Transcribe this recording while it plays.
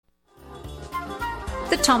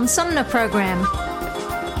The Tom Sumner Program.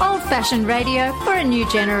 Old-fashioned radio for a new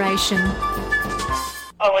generation.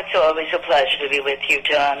 Oh, it's always a pleasure to be with you,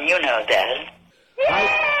 Tom. You know that.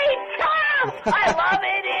 Yay, Tom! I love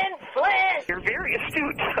it in Flint! You're very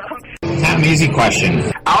astute, Tom. Not an easy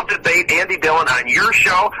question. I'll debate Andy Dillon on your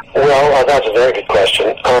show. Well, that's a very good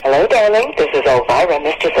question. Hello, darling. This is Elvira,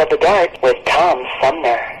 Mistress of the Dark, with Tom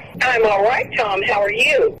Sumner. I'm all right, Tom. How are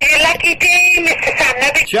you? You lucky day, Mr.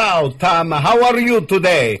 Sumner. Ciao, Tom. How are you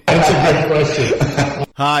today? That's a good question.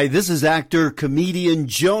 Hi, this is actor, comedian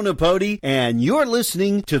Joe Napodi, and you're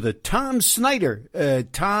listening to the Tom Smothers.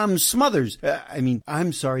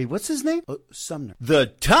 I'm sorry, what's his name? Sumner. The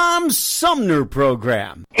Tom Sumner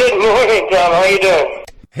Program. Good morning, Tom. How you doing?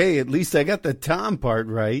 Hey, at least I got the Tom part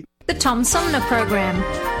right. The Tom Sumner Program.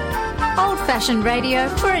 Old-fashioned radio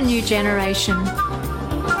for a new generation.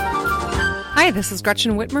 Hi, this is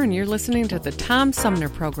Gretchen Whitmer, and you're listening to the Tom Sumner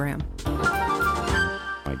Program.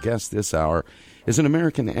 My guest this hour is an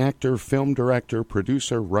American actor, film director,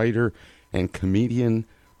 producer, writer, and comedian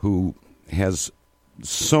who has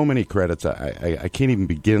so many credits. I can't even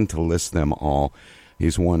begin to list them all.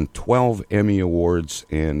 He's won 12 Emmy Awards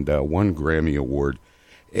and 1 Grammy Award.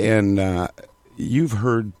 And you've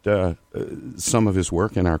heard some of his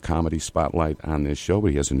work in our comedy spotlight on this show,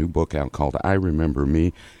 but he has a new book out called I Remember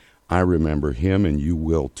Me, I Remember Him, and You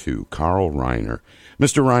Will Too. Carl Reiner.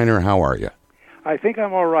 Mr. Reiner, how are you? I think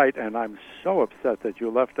I'm all right, and I'm so upset that you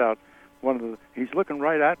left out one of the... He's looking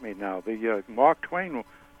right at me now, the Mark Twain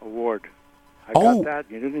Award. I got that.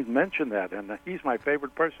 You didn't even mention that, and he's my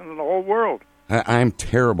favorite person in the whole world. I'm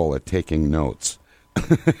terrible at taking notes.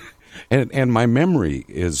 and my memory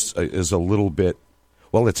is a little bit...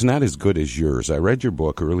 Well, it's not as good as yours. I read your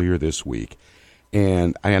book earlier this week,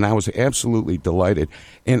 and I was absolutely delighted.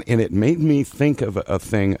 And it made me think of a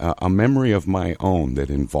thing, a memory of my own that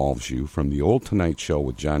involves you from the old Tonight Show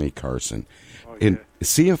with Johnny Carson. Oh, yeah. And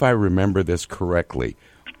see if I remember this correctly.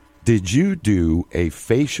 Did you do a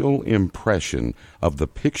facial impression of the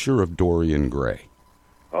picture of Dorian Gray?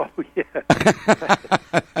 Oh, yeah.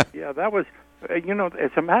 Yeah, that was...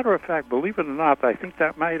 as a matter of fact, believe it or not, I think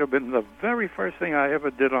that might have been the very first thing I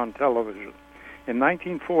ever did on television. In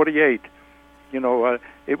 1948, it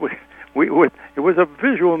was a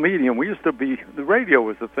visual medium. The radio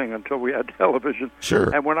was the thing until we had television. Sure.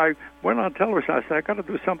 And when I went on television, I said, I got to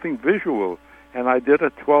do something visual. And I did a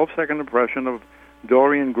 12-second impression of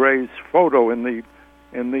Dorian Gray's photo in the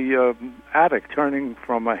attic, turning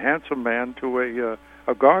from a handsome man to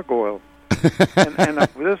a gargoyle. and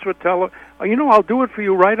this would tell her, I'll do it for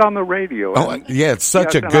you right on the radio. Oh, yeah, it's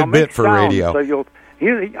such a good bit for radio. So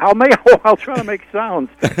I'll try to make sounds.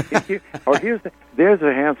 There's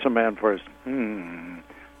a handsome man first.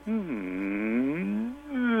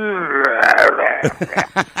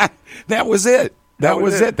 That was it. That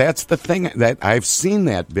was it. That's the thing that I've seen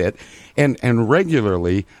that bit, and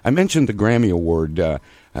regularly. I mentioned the Grammy Award.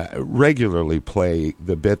 Regularly play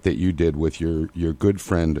the bit that you did with your good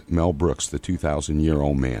friend Mel Brooks, the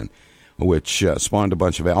 2,000-Year-Old Man, which spawned a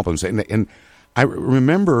bunch of albums. And I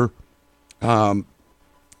remember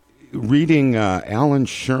reading Alan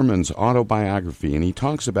Sherman's autobiography, and he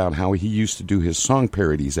talks about how he used to do his song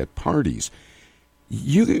parodies at parties.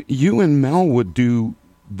 You and Mel would do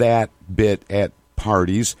that bit at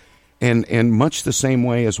parties, and much the same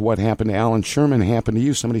way as what happened to Alan Sherman happened to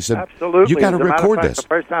you. Somebody said, absolutely. You got to record this. The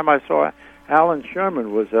first time I saw Alan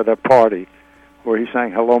Sherman was at a party where he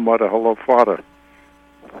sang Hello Mother, Hello Father.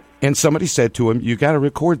 And somebody said to him, you got to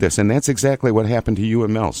record this. And that's exactly what happened to you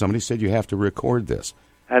and Mel. Somebody said, you have to record this.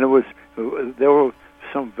 And there were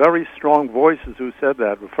some very strong voices who said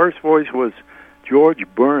that. The first voice was George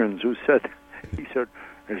Burns, he said,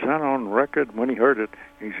 is that on record? When he heard it,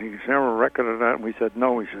 he said, is there a record of that? And we said,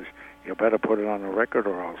 no. He says, you better put it on a record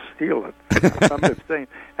or I'll steal it.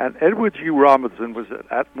 And Edward G. Robinson was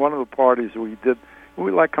at one of the parties we did. We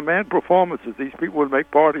like command performances. These people would make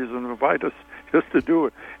parties and invite us just to do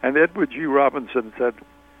it. And Edward G. Robinson said,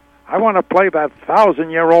 I want to play that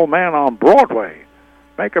 1,000-year-old man on Broadway.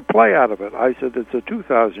 Make a play out of it. I said, it's a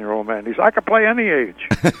 2,000-year-old man. He said, I can play any age.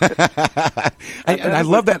 and I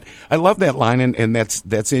love that. I love that line, and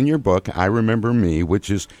that's in your book, I Remember Me, which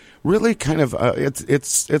is really kind of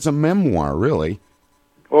it's a memoir, really.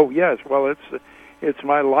 Oh yes, well it's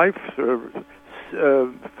my life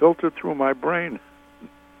filtered through my brain.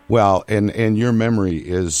 Well, and your memory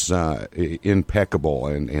is impeccable,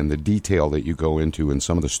 and the detail that you go into and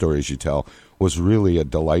some of the stories you tell was really a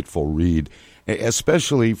delightful read,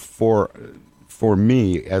 especially for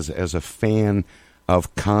me as a fan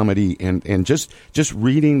of comedy and just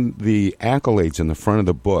reading the accolades in the front of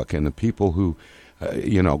the book and the people who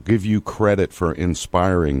give you credit for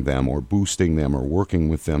inspiring them or boosting them or working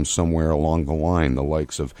with them somewhere along the line, the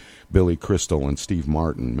likes of Billy Crystal and Steve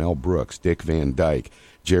Martin, Mel Brooks, Dick Van Dyke,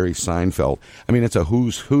 Jerry Seinfeld. I mean, it's a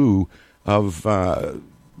who's who of, the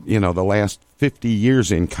last 50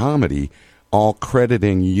 years in comedy, all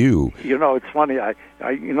crediting you. It's funny.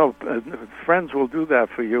 Friends will do that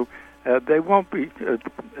for you. They won't be.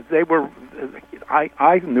 They were.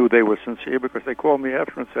 I knew they were sincere because they called me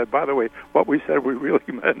after and said, "By the way, what we said we really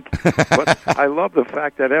meant." But I love the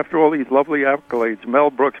fact that after all these lovely accolades, Mel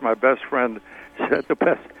Brooks, my best friend, said the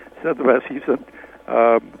best. He said,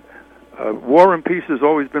 "War and Peace has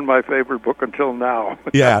always been my favorite book until now."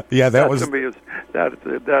 Yeah. That was to me is that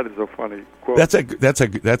is a funny quote. That's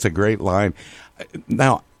a great line.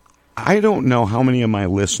 Now, I don't know how many of my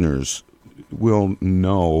listeners will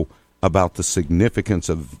know about the significance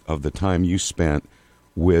of the time you spent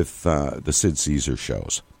with the Sid Caesar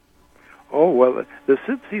shows. Oh, well, the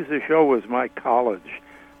Sid Caesar show was my college,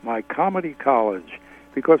 my comedy college,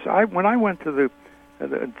 because when I went to do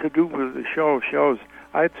the shows,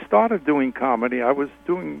 I had started doing comedy. I was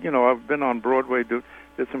doing, I've been on Broadway, did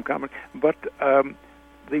some comedy, but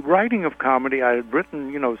the writing of comedy, I had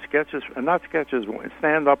written, sketches, not sketches,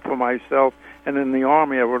 stand-up for myself, and in the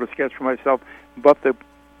Army I wrote a sketch for myself, but the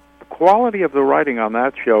quality of the writing on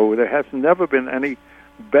that show, there has never been any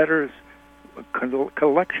better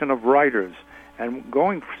collection of writers. And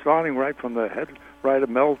starting right from the head writer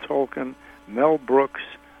Mel Tolkien, Mel Brooks,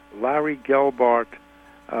 Larry Gelbart,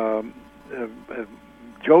 Joe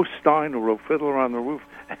Stein, who wrote Fiddler on the Roof,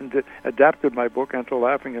 and adapted my book Enter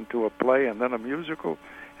Laughing into a play and then a musical.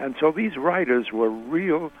 And so these writers were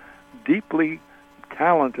real, deeply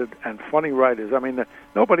talented and funny writers. I mean,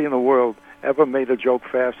 nobody in the world ever made a joke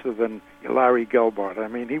faster than Larry Gelbart. I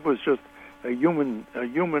mean, he was just a human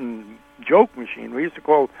joke machine. We used to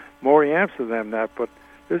call Maury Amsterdam that, but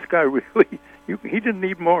this guy really, he didn't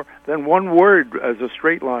need more than one word as a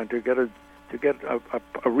straight line to get a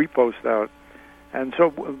repost out. And so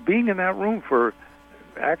being in that room for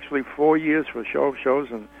actually 4 years for shows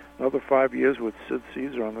and another 5 years with Sid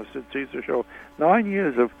Caesar on the Sid Caesar show, 9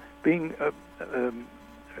 years of being a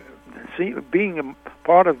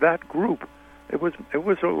part of that group, it was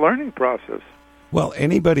a learning process. Well,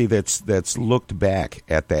 anybody that's looked back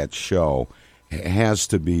at that show has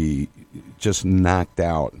to be just knocked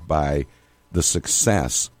out by the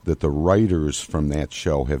success that the writers from that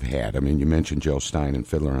show have had. I mean, you mentioned Joe Stein and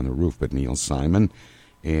Fiddler on the Roof, but Neil Simon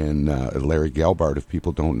and Larry Gelbart, if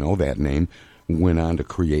people don't know that name, went on to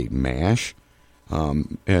create MASH.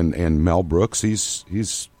 And Mel Brooks, he's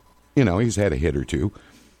had a hit or two.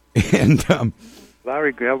 And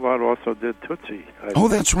Larry Gelbart also did Tootsie.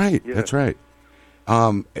 That's right. Yeah. That's right.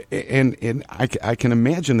 And I can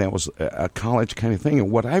imagine that was a college kind of thing.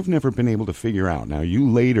 And what I've never been able to figure out, now you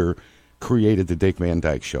later created the Dick Van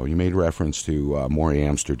Dyke Show. You made reference to Maury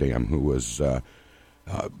Amsterdam, who was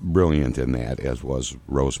brilliant in that, as was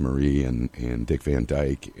Rosemarie and Dick Van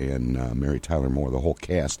Dyke and Mary Tyler Moore, the whole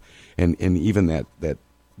cast. And even that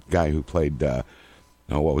guy who played,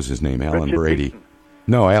 what was his name? Alan Richard Brady. Deaton.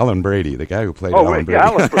 No, Alan Brady, the guy who played Alan Brady.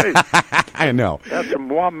 Alan Brady. I know. That's from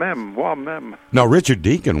Wah-Mem. No, Richard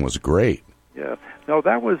Deacon was great. Yeah. No,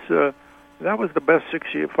 that was the best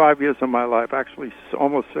 5 years of my life, actually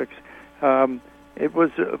almost 6. It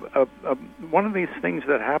was one of these things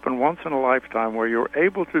that happen once in a lifetime where you're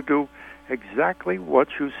able to do exactly what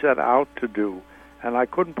you set out to do. And I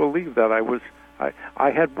couldn't believe that. I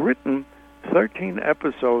had written 13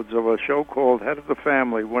 episodes of a show called Head of the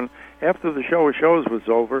Family. When after the show of shows was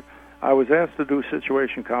over, I was asked to do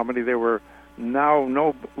situation comedy. They were now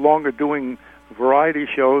no longer doing variety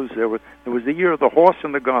shows. There was the year of the horse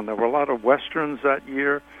and the gun. There were a lot of westerns that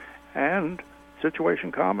year and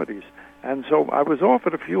situation comedies. And so I was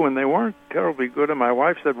offered a few, and they weren't terribly good. And my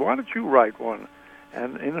wife said, "Why don't you write one?"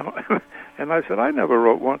 And and I said, "I never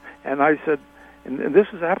wrote one." And I said, and this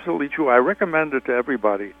is absolutely true. I recommend it to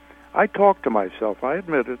everybody. I talk to myself. I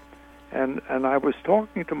admit it. And I was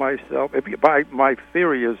talking to myself. My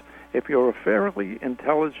theory is, if you're a fairly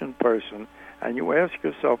intelligent person and you ask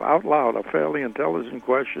yourself out loud a fairly intelligent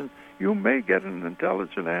question, you may get an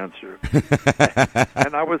intelligent answer.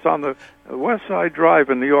 And I was on the West Side Drive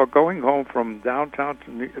in New York going home from downtown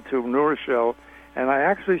to New Rochelle, and I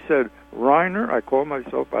actually said, "Reiner," I called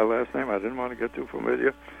myself by last name. I didn't want to get too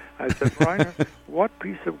familiar. I said, "Reiner, what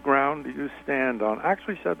piece of ground do you stand on?" I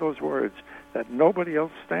actually said those words that nobody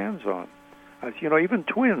else stands on. I said, even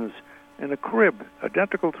twins in a crib,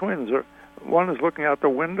 identical twins, one is looking out the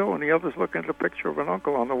window and the other's looking at a picture of an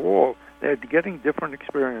uncle on the wall. They're getting different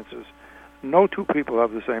experiences. No two people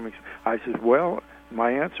have the same experience. I said, well,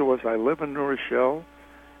 my answer was, I live in New Rochelle,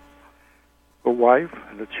 a wife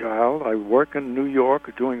and a child. I work in New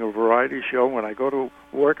York doing a variety show. When I go to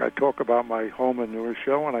work, I talk about my home in New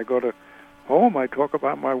Rochelle. When I go to home, I talk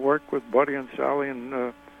about my work with Buddy and Sally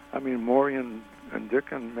and, Maury and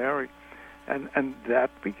Dick and Mary. And that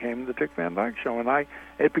became the Dick Van Dyke Show. And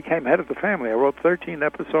it became head of the family. I wrote 13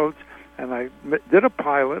 episodes, and I did a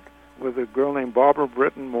pilot with a girl named Barbara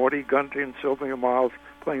Britton, Morty Gunty, and Sylvia Miles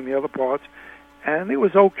playing the other parts. And it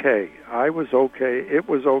was okay. I was okay. It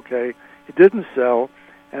was okay. It didn't sell,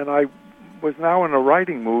 and I was now in a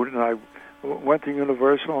writing mood, and I went to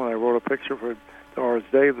Universal, and I wrote a picture for Doris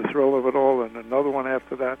Day, The Thrill of It All, and another one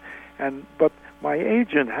after that. But my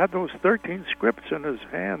agent had those 13 scripts in his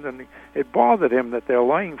hand, and it bothered him that they're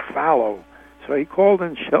laying fallow. So he called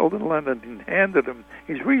in Sheldon Leonard and handed him,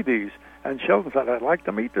 read these. And Sheldon said, I'd like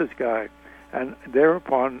to meet this guy. And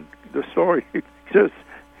thereupon, the story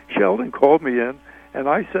Sheldon called me in, and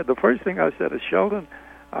I said, the first thing I said is, Sheldon,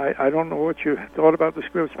 I don't know what you thought about the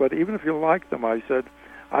scripts, but even if you like them, I said,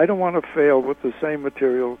 I don't want to fail with the same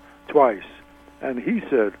material twice. And he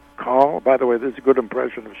said, Carl, by the way, this is a good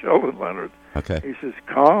impression of Sheldon Leonard. Okay. He says,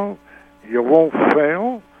 Carl, you won't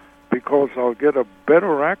fail because I'll get a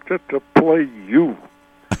better actor to play you.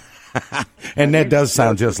 And that does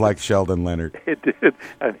sound just like Sheldon Leonard. It did.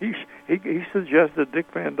 And he suggested Dick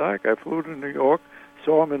Van Dyke. I flew to New York,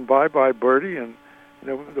 saw him in Bye Bye Birdie, and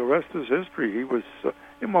the rest is history. He was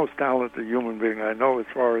the most talented human being I know as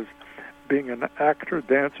far as being an actor,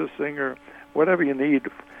 dancer, singer, whatever you need,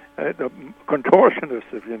 a contortionist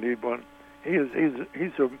if you need one. He's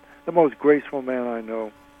the most graceful man I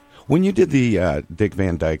know. When you did the Dick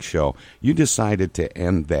Van Dyke Show, you decided to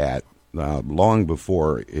end that long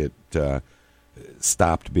before it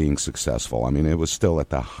stopped being successful. I mean, it was still at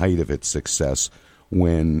the height of its success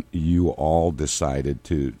when you all decided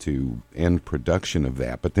to end production of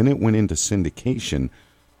that. But then it went into syndication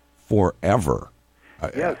forever.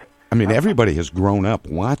 Yes. I mean, everybody has grown up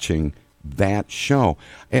watching that show.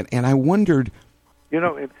 And I wondered...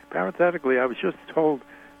 parenthetically, I was just told,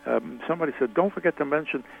 somebody said, don't forget to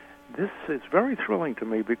mention, this is very thrilling to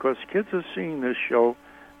me because kids are seeing this show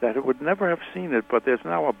that would never have seen it, but there's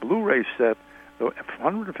now a Blu-ray set,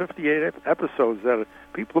 158 episodes that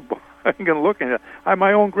people are buying and looking at. I have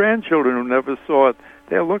my own grandchildren who never saw it.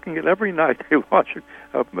 They're looking at it every night. They watch it,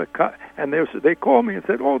 and they call me and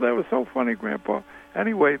said, "Oh, that was so funny, Grandpa."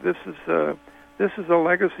 Anyway, this is a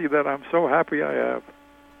legacy that I'm so happy I have.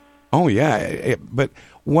 Oh yeah, but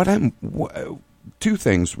two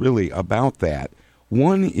things really about that.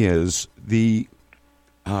 One is the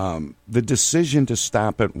decision to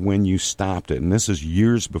stop it when you stopped it, and this is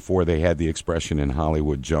years before they had the expression in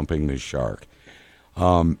Hollywood, "jumping the shark."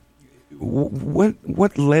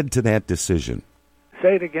 What led to that decision?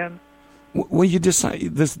 Say it again. Well, you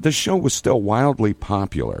decided the show was still wildly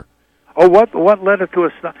popular. Oh, what led it to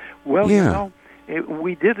a stop? Well, yeah.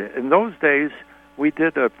 We did it in those days. We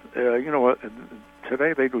did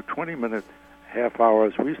today they do 20-minute half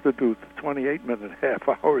hours. We used to do 28-minute half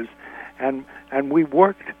hours. And we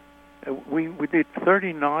worked, we did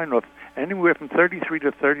 39 or anywhere from 33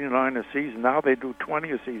 to 39 a season. Now they do 20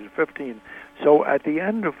 a season, 15. So at the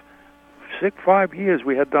end of 5 years,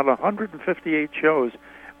 we had done 158 shows.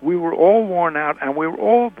 We were all worn out, and we were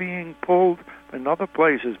all being pulled in other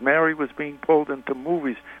places. Mary was being pulled into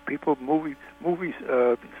movies. Movie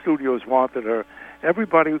studios wanted her.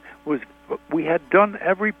 Everybody was. We had done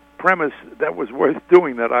every premise that was worth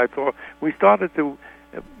doing. That I thought we started to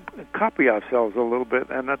copy ourselves a little bit,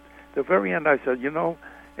 and at the very end I said,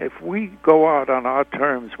 if we go out on our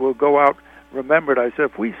terms, we'll go out remembered. I said,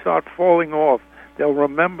 if we start falling off, they'll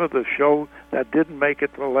remember the show that didn't make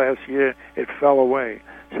it the last year, it fell away.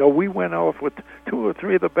 So we went off with 2 or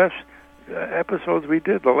 3 of the best episodes we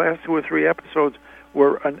did. The last 2 or 3 episodes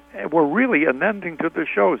were really an ending to the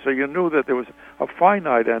show, so you knew that there was a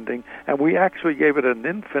finite ending, and we actually gave it an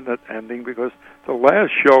infinite ending because the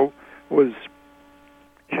last show was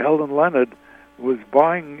Sheldon Leonard was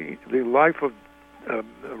buying the life of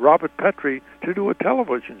Robert Petrie to do a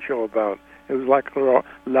television show about. It was like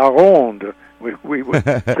La Ronde. We were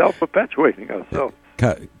self-perpetuating ourselves.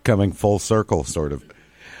 Coming full circle, sort of.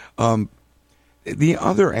 The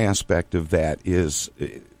other aspect of that is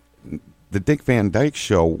the Dick Van Dyke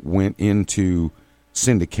Show went into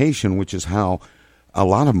syndication, which is how a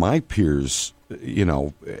lot of my peers,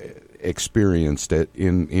 experienced it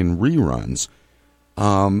in reruns.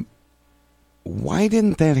 Why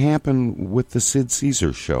didn't that happen with the Sid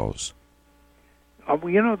Caesar shows?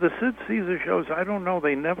 The Sid Caesar shows, I don't know.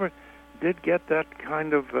 They never did get that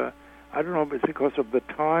kind of, I don't know if it's because of the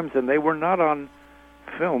times, and they were not on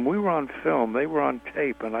film. We were on film. They were on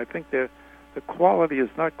tape, and I think the quality is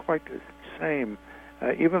not quite the same.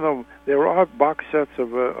 Even though there are box sets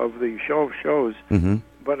of the shows, Mm-hmm.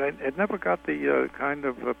 but it never got the kind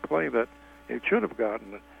of play that it should have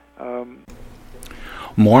gotten.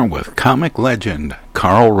 More with comic legend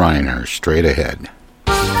Carl Reiner straight ahead.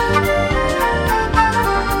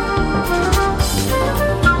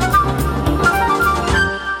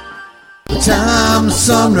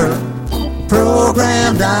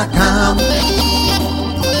 TomSumnerProgram.com.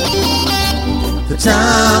 The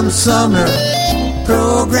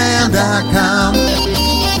TomSumnerProgram.com.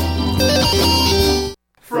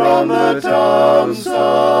 From the Tom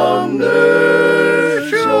Sumner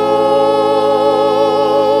Show.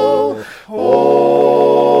 Oh,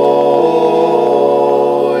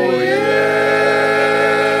 yeah.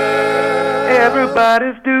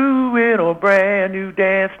 Everybody's doing a brand new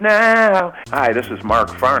dance now. Hi, this is Mark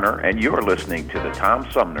Farner, and you're listening to the Tom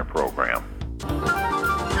Sumner Program.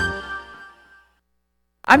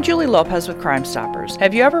 I'm Julie Lopez with Crime Stoppers.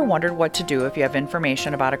 Have you ever wondered what to do if you have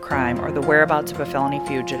information about a crime or the whereabouts of a felony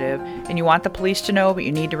fugitive and you want the police to know but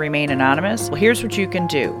you need to remain anonymous? Well, here's what you can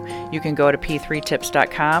do. You can go to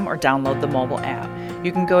p3tips.com or download the mobile app.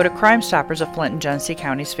 You can go to Crime Stoppers of Flint and Genesee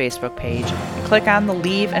County's Facebook page and click on the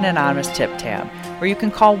Leave an Anonymous Tip tab, or you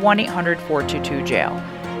can call 1-800-422-JAIL.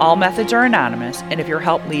 All methods are anonymous, and if your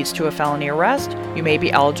help leads to a felony arrest, you may be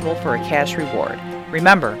eligible for a cash reward.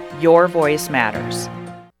 Remember, your voice matters.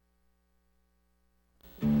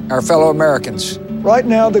 Our fellow Americans. Right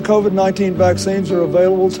now, the COVID-19 vaccines are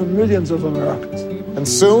available to millions of Americans. And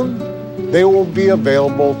soon, they will be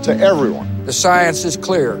available to everyone. The science is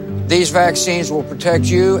clear. These vaccines will protect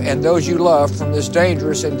you and those you love from this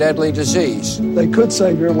dangerous and deadly disease. They could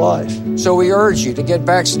save your life. So we urge you to get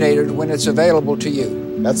vaccinated when it's available to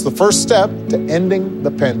you. That's the first step to ending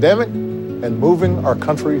the pandemic and moving our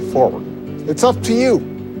country forward. It's up to you.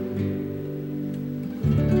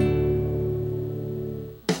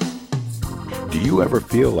 Do you ever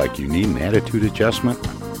feel like you need an attitude adjustment?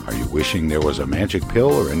 Are you wishing there was a magic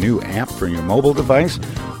pill or a new app for your mobile device?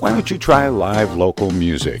 Why don't you try live local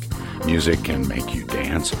music? Music can make you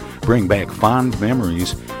dance, bring back fond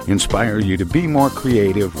memories, inspire you to be more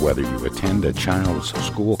creative, whether you attend a child's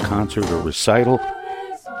school concert or recital,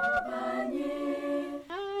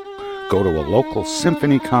 go to a local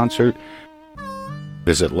symphony concert,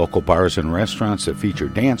 visit local bars and restaurants that feature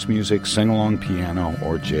dance music, sing-along piano,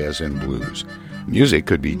 or jazz and blues. Music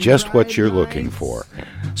could be just what you're looking for.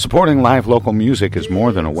 Supporting live local music is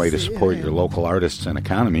more than a way to support your local artists and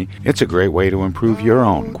economy. It's a great way to improve your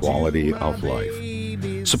own quality of life.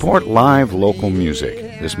 Support live local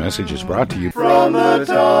music. This message is brought to you from the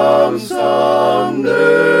Tom Sumner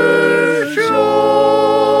Show.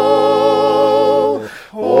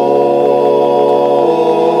 Oh,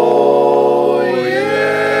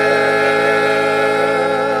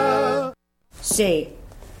 yeah. Say,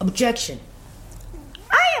 objection.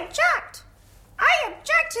 I object. I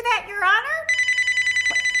object to that, Your Honor.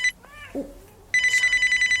 Oh, sorry.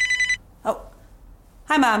 Oh,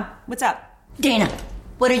 hi, Mom. What's up? Dana,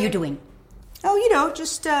 what are you doing? Oh,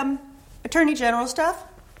 just, Attorney General stuff.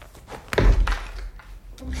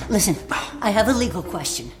 Listen, I have a legal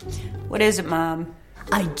question. What is it, Mom?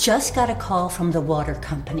 I just got a call from the water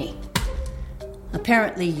company.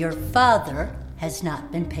 Apparently, your father has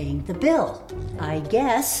not been paying the bill. I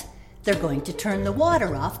guess they're going to turn the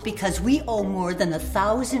water off because we owe more than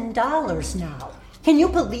 $1,000 now. Can you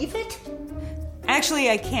believe it? Actually,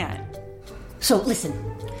 I can't. So listen,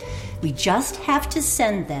 we just have to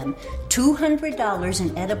send them $200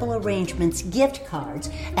 in Edible Arrangements gift cards,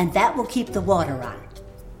 and that will keep the water on.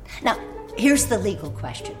 Now, here's the legal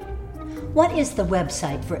question. What is the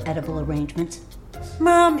website for Edible Arrangements?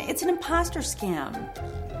 Mom, it's an imposter scam.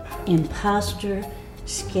 Imposter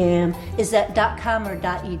scam. Is that .com or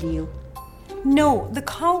 .edu? No, the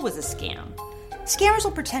call was a scam. Scammers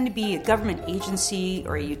will pretend to be a government agency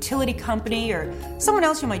or a utility company or someone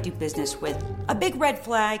else you might do business with. A big red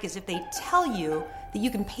flag is if they tell you that you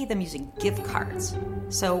can pay them using gift cards.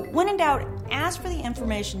 So when in doubt, ask for the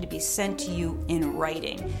information to be sent to you in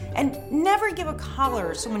writing. And never give a caller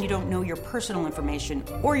or someone you don't know your personal information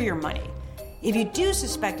or your money. If you do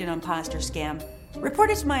suspect an imposter scam, report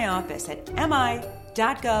it to my office at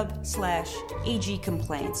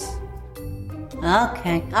mi.gov/agcomplaints.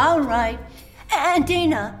 Okay, all right. And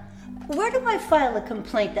Dana, where do I file a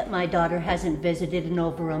complaint that my daughter hasn't visited in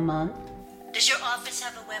over a month? Does your office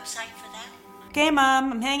have a website for that? Okay,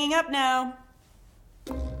 Mom, I'm hanging up now.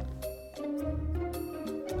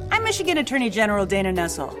 I'm Michigan Attorney General Dana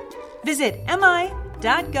Nessel. Visit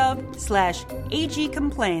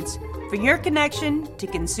mi.gov/agcomplaints for your connection to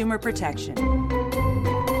consumer protection.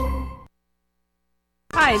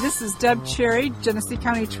 Hi, this is Deb Cherry, Genesee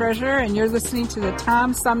County Treasurer, and you're listening to the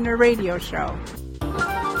Tom Sumner Radio Show.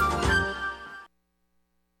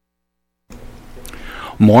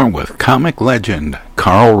 More with comic legend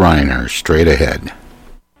Carl Reiner straight ahead.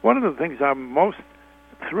 One of the things I'm most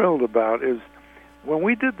thrilled about is when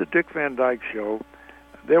we did the Dick Van Dyke Show,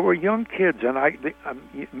 there were young kids, and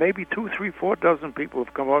maybe 2, 3, 4 dozen people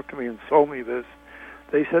have come up to me and told me this.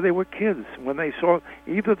 They said they were kids when they saw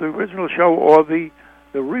either the original show or the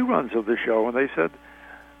reruns of the show, and they said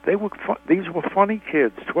these were funny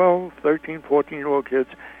kids, 12, 13, 14-year-old kids,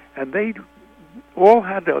 and they all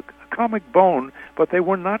had a comic bone, but they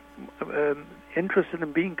were not interested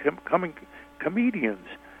in becoming comedians.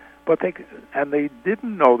 But they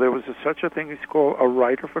didn't know there was such a thing as called a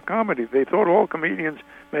writer for comedy. They thought all comedians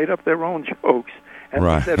made up their own jokes. And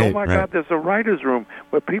they said, oh, my God, there's a writer's room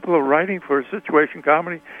where people are writing for a situation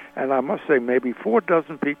comedy. And I must say maybe 4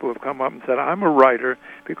 dozen people have come up and said, I'm a writer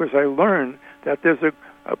because I learned that there's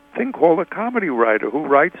a thing called a comedy writer who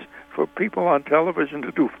writes for people on television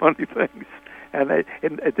to do funny things. And it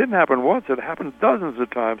didn't happen once. It happened dozens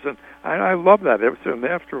of times. And I love that. It was an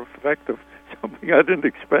after effect of something I didn't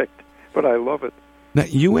expect, but I love it. Now,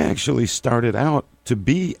 you actually started out to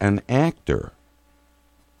be an actor.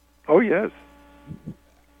 Oh, yes.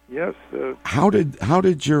 Yes. How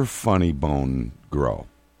did your funny bone grow?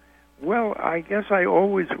 Well, I guess I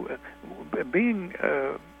always, being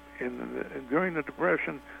during the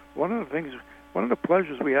Depression, one of the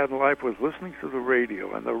pleasures we had in life was listening to the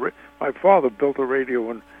radio. And my father built a radio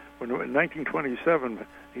when in 1927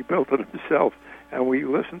 he built it himself, and we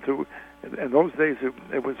listened to. In those days,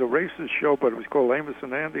 it was a racist show, but it was called Amos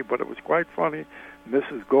and Andy, but it was quite funny.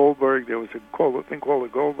 Mrs. Goldberg, there was a thing called the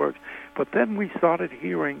Goldbergs. But then we started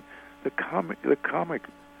hearing the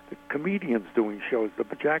comedians doing shows, the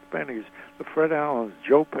Jack Bennys, the Fred Allens,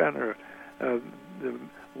 Joe Penner, the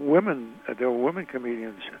women, there were women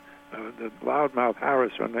comedians, the Loudmouth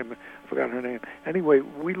Harris, her name, I forgot her name. Anyway,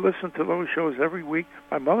 we listened to those shows every week.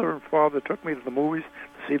 My mother and father took me to the movies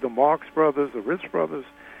to see the Marx Brothers, the Ritz Brothers.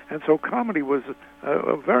 And so comedy was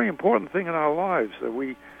a very important thing in our lives.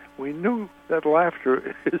 We knew that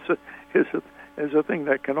laughter is a thing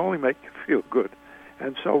that can only make you feel good.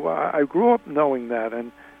 And so I grew up knowing that.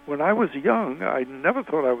 And when I was young, I never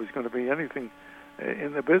thought I was going to be anything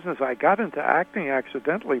in the business. I got into acting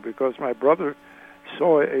accidentally because my brother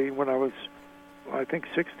saw when I was, I think,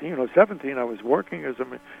 16 or 17, I was working as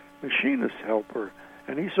a machinist helper.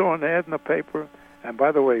 And he saw an ad in the paper. And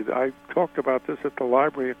by the way, I talked about this at the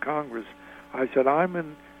Library of Congress. I said, I'm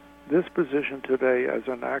in this position today as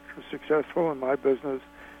an actor successful in my business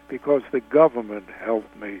because the government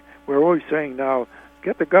helped me. We're always saying now,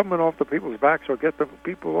 get the government off the people's backs or get the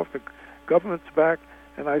people off the government's back.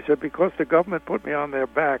 And I said, because the government put me on their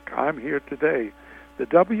back, I'm here today. The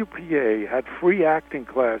WPA had free acting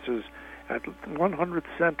classes at 100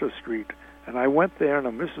 Center Street. And I went there, and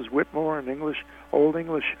a Mrs. Whitmore, an old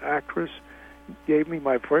English actress, gave me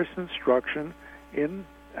my first instruction in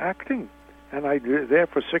acting. And I did there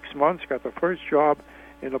for 6 months, got the first job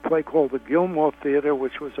in a play called the Gilmore Theater,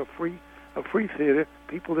 which was a free theater.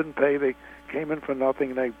 People didn't pay. They came in for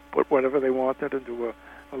nothing, and they put whatever they wanted into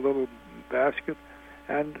a little basket.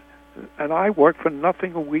 And I worked for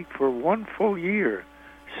nothing a week for 1 full year,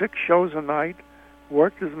 6 shows a night,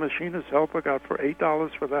 worked as a machinist helper, got for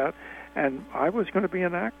 $8 for that. And I was going to be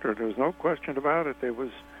an actor. There was no question about it.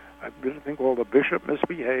 I did a thing called The Bishop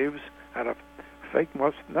Misbehaves, had a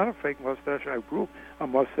not a fake mustache. I grew a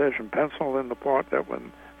mustache and pencil in the part that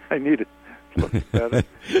when I needed to look better.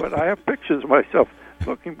 But I have pictures of myself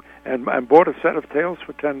looking, and bought a set of tails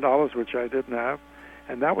for $10, which I didn't have.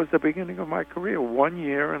 And that was the beginning of my career, 1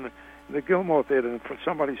 year in the Gilmore Theater. And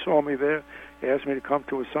somebody saw me there, they asked me to come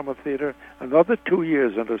to a summer theater. Another 2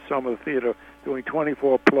 years in the summer theater, doing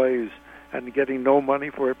 24 plays and getting no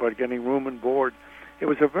money for it, but getting room and board. It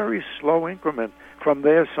was a very slow increment. From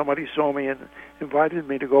there, somebody saw me and invited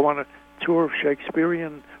me to go on a tour of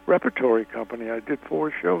Shakespearean Repertory Company. I did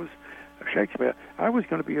 4 shows of Shakespeare. I was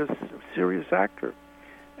going to be a serious actor,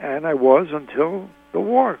 and I was until the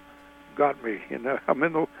war got me. You know, I'm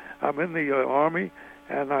in the Army,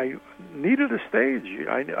 and I needed a stage.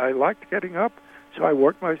 I liked getting up, so I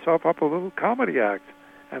worked myself up a little comedy act,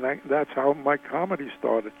 and that's how my comedy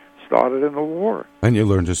started. Started in the war. And you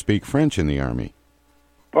learned to speak French in the Army.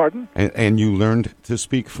 Pardon? And you learned to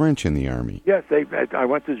speak French in the Army. Yes, I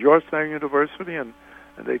went to Georgetown University, and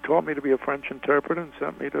they taught me to be a French interpreter and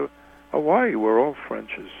sent me to Hawaii, where all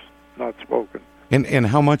French is not spoken. And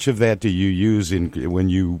how much of that do you use when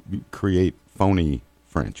you create phony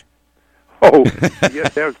French? Oh, yeah,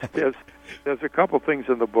 there's a couple things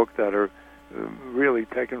in the book that are really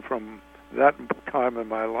taken from that time in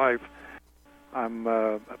my life. I'm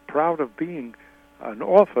proud of being an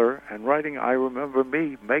author, and writing I Remember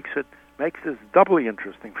Me makes this doubly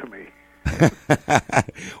interesting for me.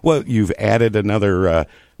 Well, you've added another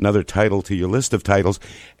title to your list of titles,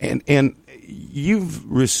 and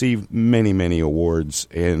you've received many awards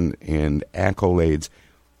and accolades.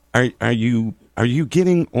 Are you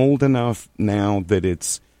getting old enough now that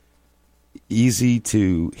it's easy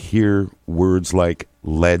to hear words like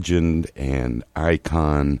legend and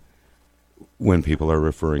icon when people are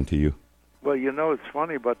referring to you? Well, it's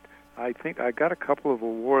funny, but I think I got a couple of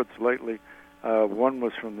awards lately. One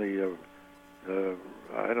was from the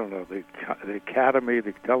Academy,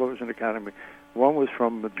 the Television Academy. One was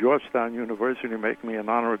from Georgetown University, making me an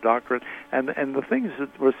honorary doctorate. And the things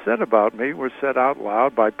that were said about me were said out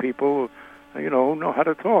loud by people, who know how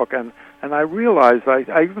to talk. And I realized,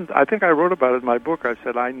 I think I wrote about it in my book. I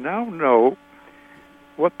said, I now know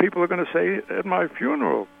what people are going to say at my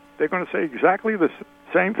funeral. They're going to say exactly the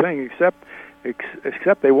same thing,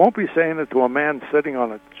 except they won't be saying it to a man sitting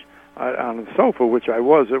on a sofa, which I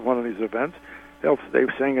was at one of these events.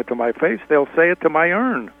 They're saying it to my face. They'll say it to my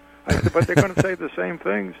urn. I said, but they're going to say the same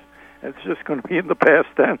things. It's just going to be in the past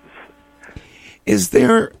tense. Is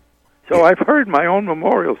there? So I've heard my own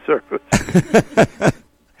memorial service.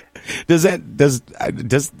 Does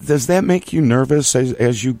that make you nervous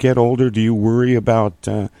as you get older? Do you worry about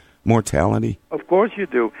mortality? Of course you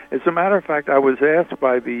do. As a matter of fact, I was asked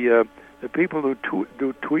by the people who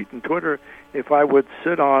do tweet and Twitter if I would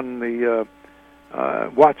sit on the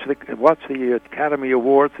watch the Academy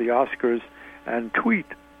Awards, the Oscars, and tweet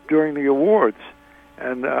during the awards.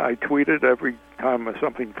 And I tweeted every time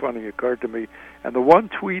something funny occurred to me. And the one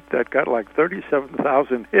tweet that got like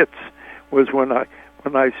 37,000 hits was when I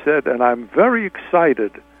said, and I'm very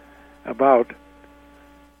excited about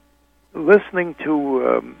listening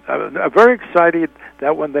to, I'm very excited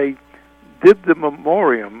that when they did the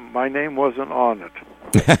memoriam, my name wasn't on it.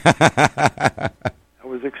 I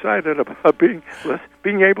was excited about being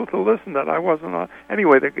able to listen that I wasn't on.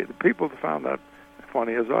 Anyway, the people found that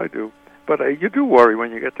funny, as I do. But you do worry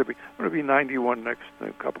when you get to be. I'm going to be 91 next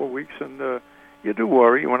couple of weeks, and you do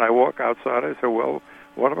worry when I walk outside. I say, well,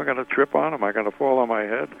 what am I going to trip on? Am I going to fall on my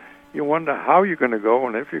head? You wonder how you're going to go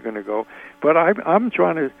and if you're going to go. But I'm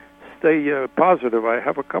trying to stay positive. I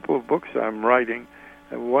have a couple of books I'm writing,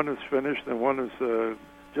 and one is finished and one is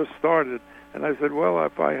just started. And I said, well,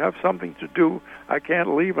 if I have something to do, I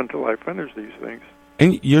can't leave until I finish these things.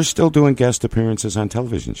 And you're still doing guest appearances on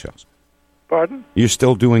television shows? Pardon? You're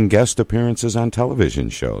still doing guest appearances on television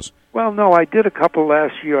shows? Well, no, I did a couple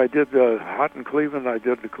last year. I did Hot in Cleveland. I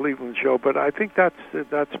did the Cleveland show, but I think that's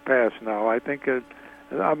past now. I think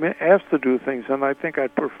I'm asked to do things, and I think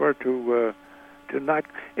I'd prefer to not.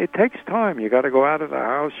 It takes time. You got to go out of the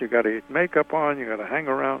house. You got to get makeup on. You got to hang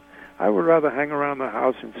around. I would rather hang around the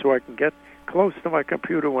house, and so I can get close to my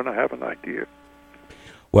computer when I have an idea.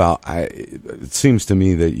 Well, it seems to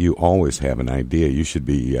me that you always have an idea. You should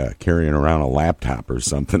be carrying around a laptop or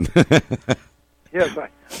something. Yes,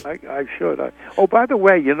 I should. Oh, by the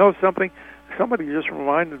way, you know something? Somebody just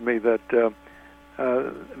reminded me that the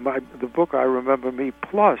book I Remember Me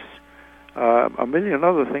plus a million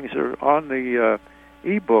other things are on the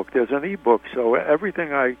e-book. There's an e-book, so everything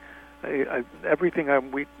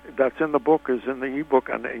that's in the book is in the e-book,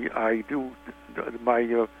 and I do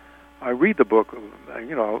my. I read the book.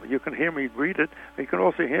 You can hear me read it. You can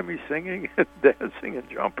also hear me singing and dancing and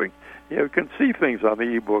jumping. You can see things on the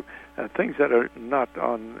e-book, things that are not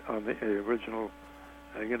on the original,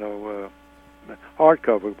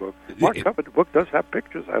 hardcover book. Hardcover book does have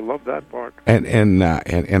pictures. I love that part. And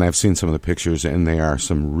I've seen some of the pictures, and they are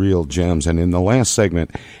some real gems. And in the last segment,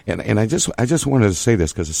 and I just wanted to say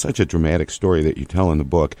this because it's such a dramatic story that you tell in the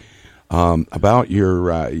book about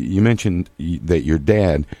your. You mentioned that your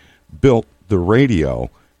dad built the radio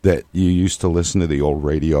that you used to listen to the old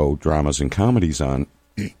radio dramas and comedies on,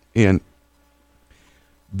 and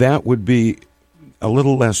that would be a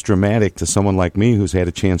little less dramatic to someone like me who's had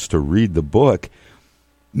a chance to read the book,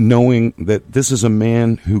 knowing that this is a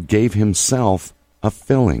man who gave himself a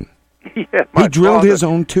filling. Yeah, he drilled his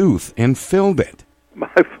own tooth and filled it.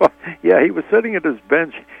 Yeah, he was sitting at his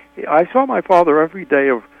bench. I saw my father every day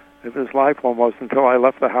of his life almost until I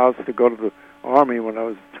left the house to go to the Army when I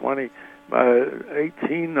was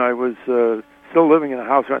 18. I was still living in a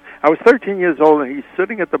house. I was 13 years old, and he's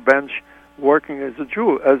sitting at the bench working as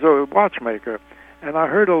a watchmaker. And I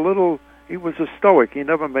heard a little. He was a stoic. He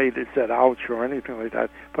never said ouch or anything like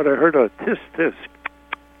that. But I heard a tisk tisk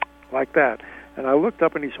like that. And I looked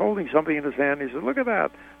up, and he's holding something in his hand. He said, "Look at that."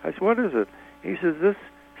 I said, "What is it?" He says, "This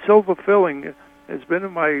silver filling has been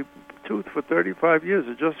in my tooth for 35 years.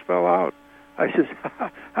 It just fell out." I said,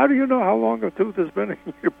 "How do you know how long a tooth has been in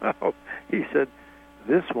your mouth?" He said,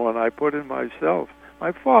 "This one I put in myself."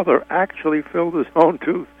 My father actually filled his own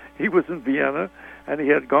tooth. He was in Vienna, and he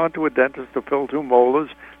had gone to a dentist to fill 2 molars.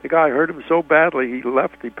 The guy hurt him so badly, he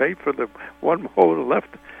left. He paid for the 1 molar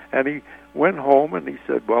left, and he went home, and he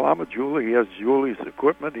said, "Well, I'm a jeweler." He has jeweler's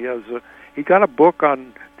equipment. He got a book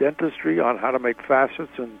on dentistry, on how to make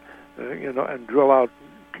facets and and drill out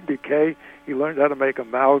decay. He learned how to make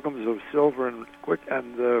amalgams of silver and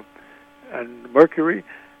mercury,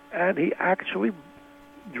 and he actually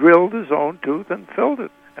drilled his own tooth and filled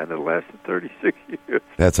it, and it lasted 36 years.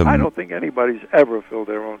 I don't think anybody's ever filled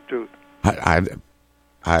their own tooth.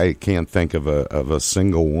 I can't think of a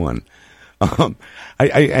single one.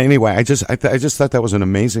 Anyway, I just thought that was an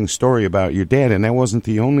amazing story about your dad, and that wasn't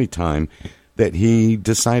the only time that he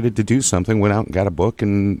decided to do something, went out and got a book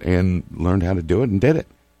and learned how to do it and did it.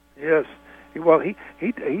 Yes. He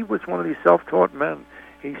was one of these self-taught men.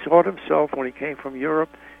 He taught himself when he came from Europe.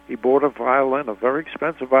 He bought a violin, a very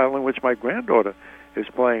expensive violin, which my granddaughter is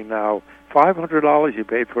playing now. $500 he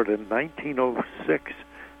paid for it in 1906.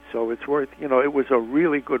 So it's worth, it was a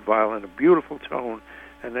really good violin, a beautiful tone.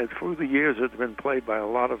 And then through the years it's been played by a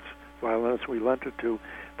lot of violinists we lent it to.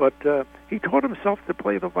 But he taught himself to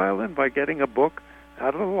play the violin by getting a book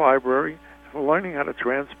out of the library, learning how to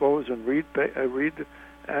transpose and read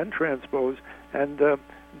and transpose, and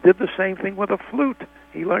did the same thing with a flute.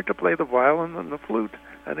 He learned to play the violin and the flute,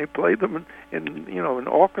 and he played them in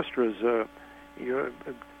orchestras,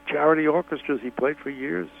 charity orchestras. He played for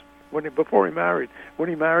years before he married. When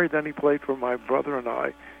he married, then he played for my brother and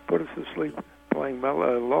I. Put us to sleep playing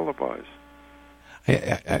lullabies.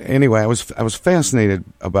 Anyway, I was fascinated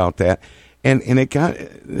about that, and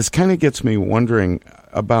this kind of gets me wondering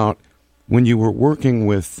about when you were working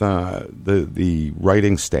with the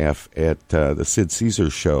writing staff at the Sid Caesar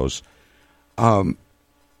shows.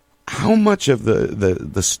 How much of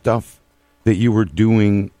the stuff that you were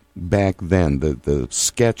doing back then, the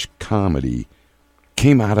sketch comedy,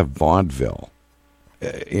 came out of vaudeville?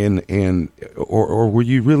 Or were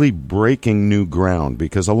you really breaking new ground?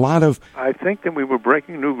 Because a lot of... I think that we were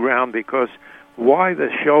breaking new ground because why the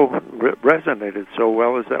show resonated so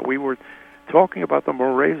well is that we were talking about the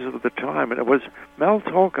mores of the time, and it was Mel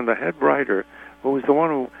Tolkien, the head writer, who was the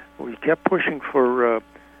one who kept pushing for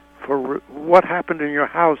what happened in your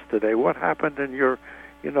house today, what happened in your,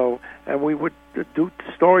 and we would do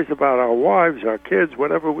stories about our wives, our kids,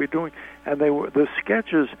 whatever we're doing, and the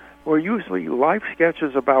sketches were usually life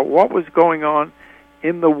sketches about what was going on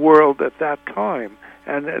in the world at that time,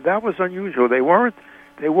 and that was unusual. They weren't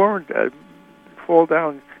fall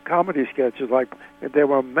down comedy sketches like there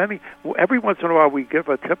were many. Every once in a while, we give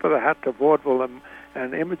a tip of the hat to vaudeville,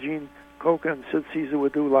 and Imogene Coca and Sid Caesar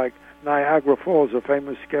would do like Niagara Falls, a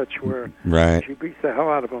famous sketch where she beats the hell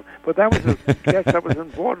out of him. But that was a sketch that was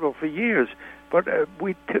in vaudeville for years. But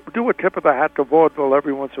we do a tip of the hat to vaudeville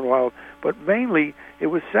every once in a while. But mainly, it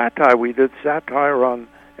was satire. We did satire on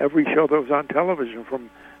every show that was on television.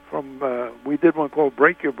 We did one called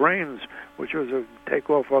Break Your Brains, which was a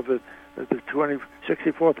takeoff of the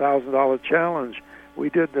 $64,000 challenge. We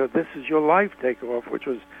did This Is Your Life takeoff, which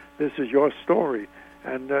was This Is Your Story.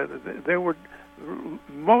 And they were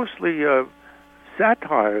mostly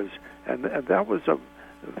satires, and that was a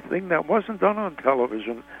thing that wasn't done on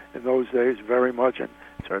television in those days very much, and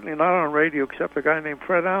certainly not on radio, except a guy named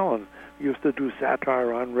Fred Allen used to do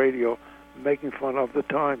satire on radio, making fun of the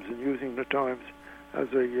times and using the times as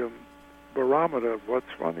a barometer of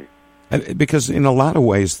what's funny. Because in a lot of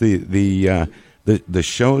ways, the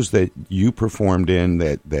shows that you performed in,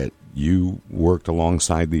 that you worked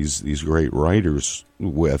alongside these great writers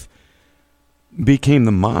with, became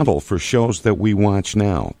the model for shows that we watch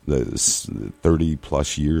now. The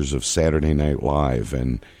 30-plus years of Saturday Night Live,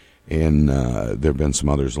 and there have been some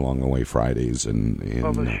others along the way, Fridays.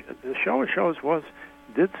 Well, the show of shows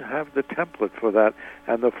did have the template for that,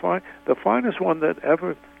 and the finest one that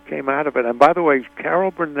ever came out of it. And by the way,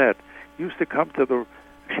 Carol Burnett used to come to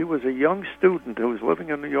she was a young student who was living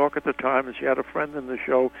in New York at the time, and she had a friend in the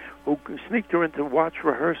show who sneaked her in to watch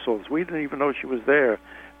rehearsals. We didn't even know she was there,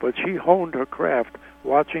 but she honed her craft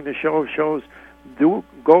watching the show of shows,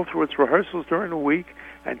 go through its rehearsals during the week,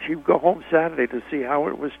 and she'd go home Saturday to see how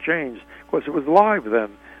it was changed. Of course, it was live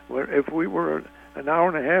then. If we were an hour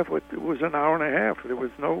and a half, it was an hour and a half. There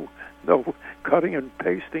was no cutting and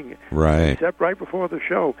pasting, except right before the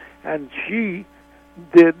show. And she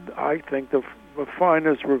did, I think, the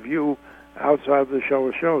finest review outside of the show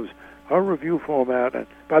of shows. her review format, and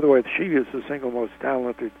by the way, she is the single most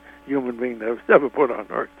talented human being that was ever put on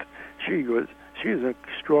earth. She's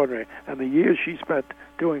extraordinary, and the years she spent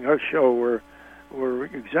doing her show were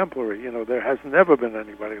exemplary. There has never been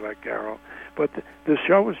anybody like Carol. But the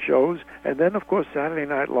show is shows, and then of course Saturday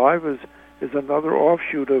Night Live is another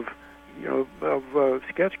offshoot of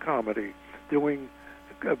sketch comedy, doing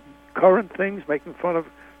current things, making fun of,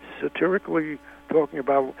 satirically talking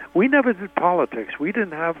about. We never did politics. We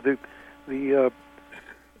didn't have we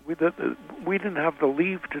didn't have the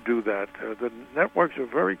leave to do that. The networks were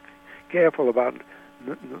very careful about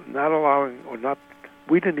not allowing or not.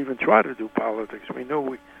 We didn't even try to do politics. We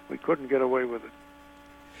knew we couldn't get away with it.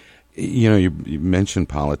 You mentioned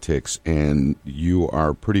politics, and you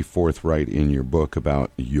are pretty forthright in your book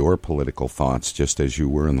about your political thoughts, just as you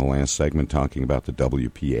were in the last segment talking about the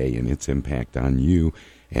WPA and its impact on you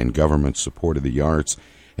and government support of the arts.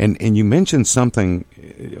 And you mentioned something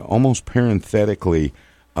almost parenthetically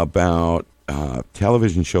about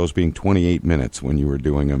television shows being 28 minutes when you were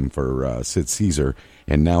doing them for Sid Caesar,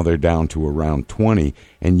 and now they're down to around 20,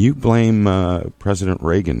 and you blame President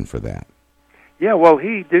Reagan for that. Yeah, well,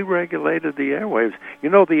 he deregulated the airwaves. The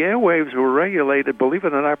airwaves were regulated, believe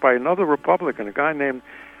it or not, by another Republican, a guy named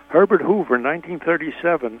Herbert Hoover in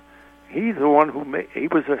 1937. He's the one he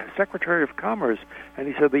was a Secretary of Commerce, and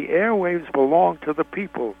he said the airwaves belong to the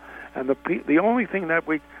people, and the only thing that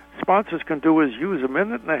sponsors can do is use a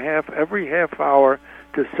minute and a half every half hour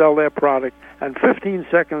to sell their product, and 15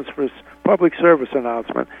 seconds for public service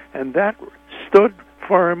announcement, and that stood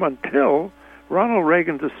firm until Ronald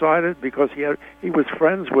Reagan decided, because he was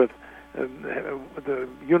friends with the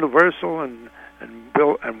Universal and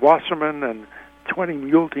Bill and Wasserman and 20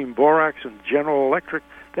 Mule Team Borax and General Electric.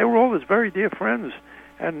 They were all his very dear friends,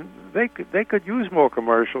 and they could use more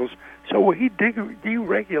commercials. So he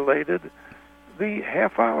deregulated the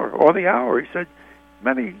half hour or the hour. He said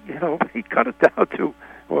he cut it down to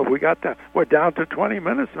we're down to 20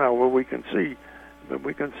 minutes now, where we can see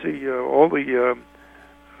all the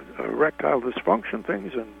erectile dysfunction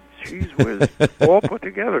things and cheese whiz all put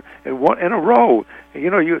together in a row.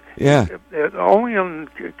 Only on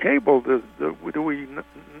cable do we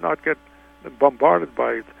not get bombarded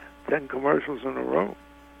by 10 commercials in a row.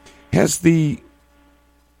 Has the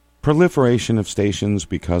proliferation of stations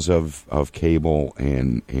because of cable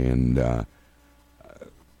and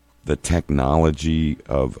the technology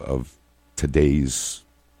of today's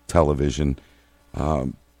television,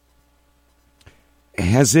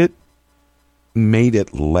 has it made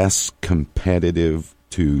it less competitive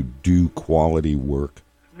to do quality work?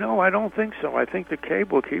 No, I don't think so. I think the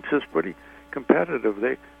cable keeps us pretty competitive.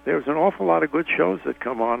 There's an awful lot of good shows that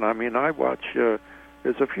come on. I mean, I watch, there's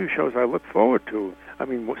a few shows I look forward to. I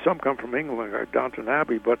mean, some come from England, like Downton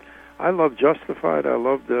Abbey, but I love Justified. I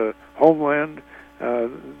love Homeland.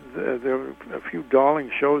 There are a few darling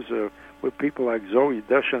shows with people like Zooey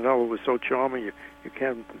Deschanel, who was so charming, you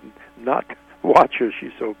can't not watch her.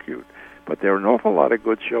 She's so cute. But there are an awful lot of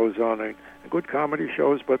good shows on, good comedy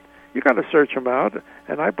shows, but you got to search them out,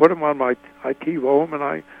 and I put them on my TiVo, and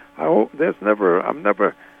I'm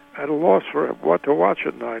never at a loss for what to watch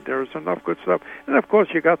at night. There's enough good stuff, and of course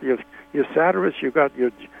you got your satirists, you got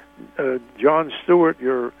your Jon Stewart,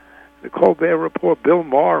 the Colbert Report, Bill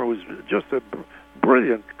Maher, who's just a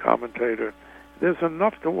brilliant commentator. There's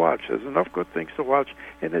enough to watch. There's enough good things to watch,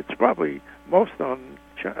 and it's probably most on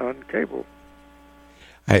cable.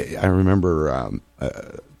 I remember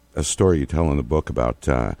a story you tell in the book about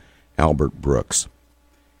Albert Brooks.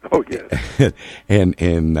 Oh, yes.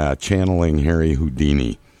 and channeling Harry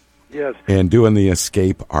Houdini. Yes. And doing the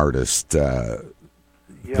escape artist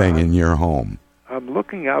thing in your home. I'm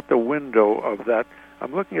looking out the window of that.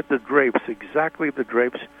 I'm looking at the drapes, exactly the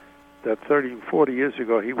drapes that 30, 40 years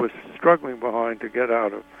ago he was struggling behind to get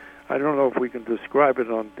out of. I don't know if we can describe it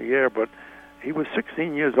on the air, but he was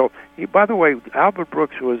 16 years old. By the way, Albert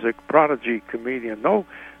Brooks was a prodigy comedian. No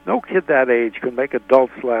kid that age could make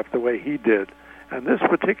adults laugh the way he did. And this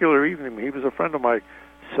particular evening, he was a friend of my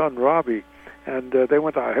son, Robbie, and they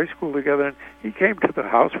went to high school together. And he came to the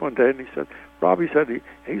house one day, and he said, Robbie said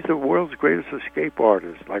he's the world's greatest escape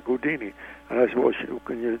artist, like Houdini. And I said, well,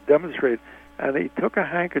 can you demonstrate? And he took a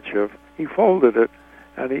handkerchief, he folded it,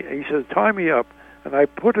 and he said, tie me up. And I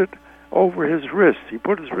put it over his wrist. He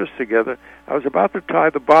put his wrist together. I was about to tie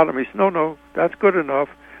the bottom. He said, no, that's good enough.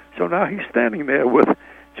 So now he's standing there with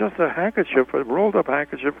just a handkerchief, a rolled-up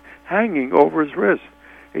handkerchief, hanging over his wrist.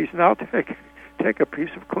 He's now take a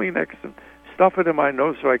piece of Kleenex and stuff it in my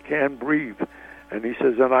nose so I can't breathe. And he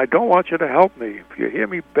says, and I don't want you to help me. If you hear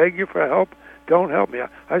me beg you for help, don't help me.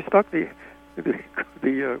 I stuck the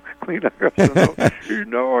Kleenex officer, you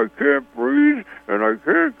know, I can't breathe and I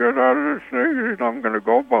can't get out of this thing, and I'm going to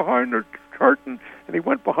go behind the curtain. And he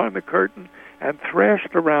went behind the curtain and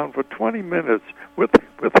thrashed around for 20 minutes with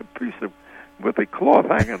a cloth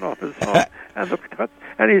hanging on his arm,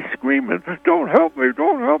 and he's screaming, "Don't help me!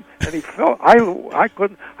 Don't help!" And he fell. I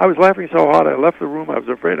couldn't. I was laughing so hard I left the room. I was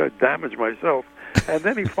afraid I'd damage myself. And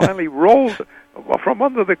then he finally rolled from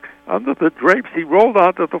under the drapes. He rolled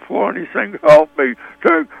onto the floor and he sang, "Help me!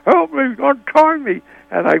 Help me! Untie me!"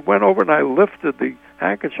 And I went over and I lifted the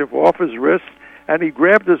handkerchief off his wrist, and he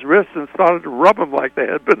grabbed his wrist and started to rub them like they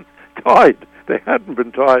had been tied. They hadn't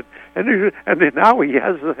been tied. And now he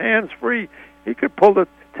has his hands free. He could pull the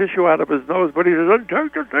tissue out of his nose, but he says,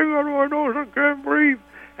 "Take the thing out of my nose, I can't breathe."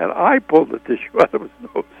 And I pulled the tissue out of his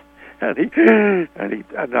nose. And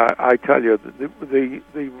I tell you,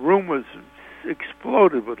 the room was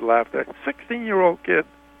exploded with laughter. 16-year-old kid.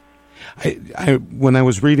 When I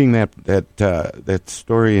was reading that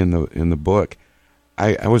story in the book,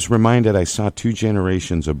 I was reminded I saw two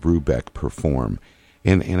generations of Brubeck perform,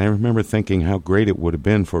 and I remember thinking how great it would have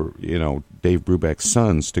been for Dave Brubeck's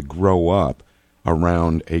sons to grow up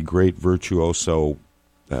around a great virtuoso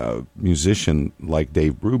musician like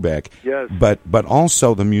Dave Brubeck. Yes. But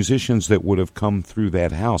also the musicians that would have come through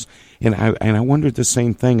that house, and I wondered the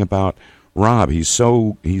same thing about Rob. He's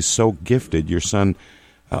so gifted. Your son,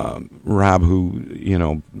 Rob, who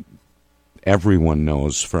everyone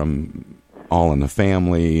knows from All in the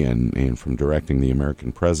Family and from directing The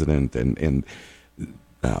American President and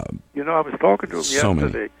I was talking to him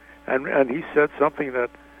yesterday, and he said something that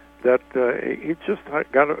he just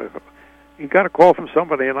got a call from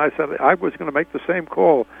somebody, and I said I was going to make the same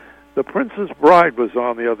call. The Princess Bride was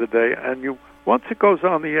on the other day, and once it goes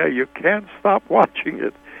on the air, you can't stop watching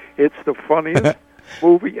it. It's the funniest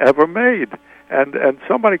movie ever made. And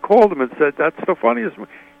somebody called him and said, "That's the funniest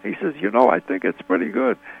movie." He says, "I think it's pretty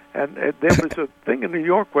good." And there was a thing in New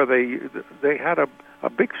York where they had a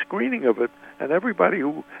big screening of it, and everybody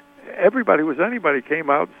came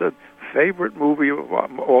out and said, "Favorite movie of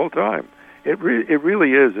all time." It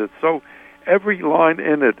really is. It's so. Every line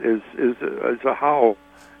in it is a howl,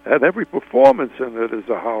 and every performance in it is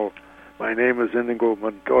a howl. "My name is Inigo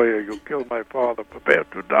Montoya. You killed my father. Prepare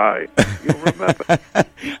to die." You remember?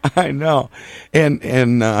 I know. And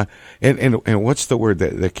what's the word?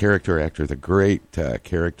 The character actor, the great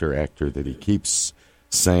character actor that he keeps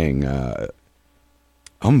saying,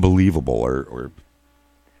 unbelievable or.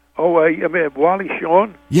 Oh, I mean, Wally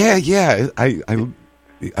Shawn. Yeah.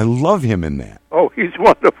 I love him in that. Oh, he's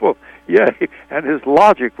wonderful. Yeah, and his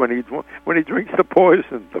logic when he drinks the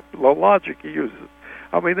poison, the logic he uses.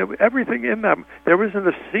 I mean, everything in that. There isn't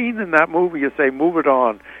a scene in that movie you say, "Move it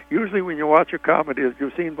on." Usually, when you watch a comedy, as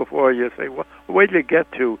you've seen before, you say, "Well, wait till you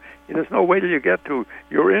get to." There's no wait till you get to.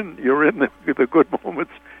 You're in the good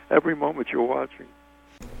moments. Every moment you're watching.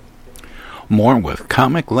 More with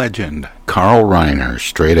comic legend Carl Reiner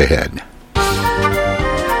straight ahead.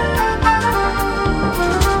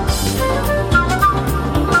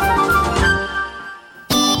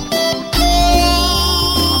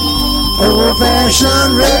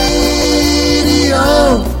 Old-fashioned radio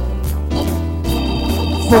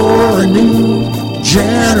for a new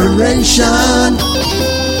generation.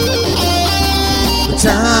 The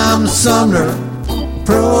Tom Sumner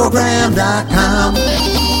Program.com.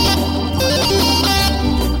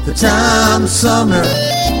 The Tom Sumner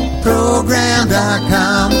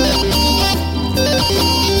Program.com.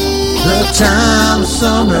 The Tom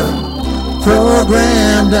Sumner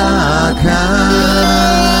Program.com.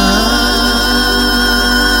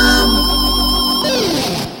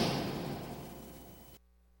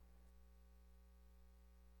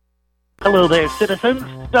 Hello there, citizens.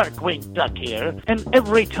 Darkwing Duck here, and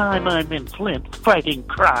every time I'm in Flint fighting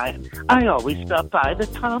crime, I always stop by the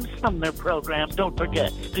Tom Sumner program. Don't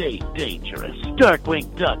forget, stay dangerous.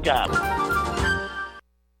 Darkwing Duck out.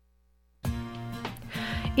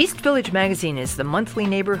 East Village Magazine is the monthly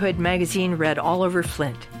neighborhood magazine read all over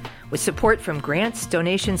Flint. With support from grants,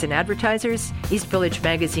 donations, and advertisers, East Village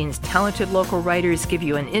Magazine's talented local writers give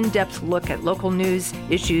you an in-depth look at local news,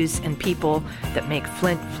 issues, and people that make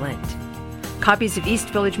Flint, Flint. Copies of East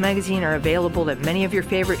Village Magazine are available at many of your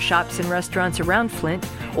favorite shops and restaurants around Flint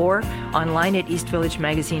or online at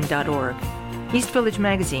eastvillagemagazine.org. East Village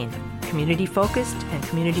Magazine, community-focused and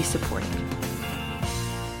community-supported.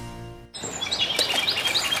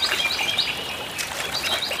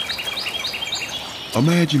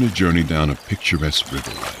 Imagine a journey down a picturesque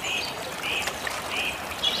riverway.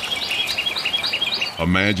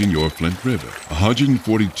 Imagine your Flint River,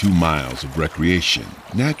 142 miles of recreation,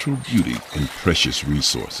 natural beauty, and precious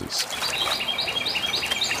resources.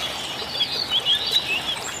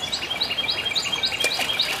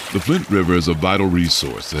 The Flint River is a vital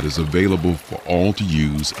resource that is available for all to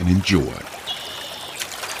use and enjoy.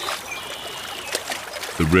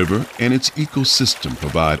 The river and its ecosystem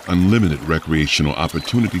provide unlimited recreational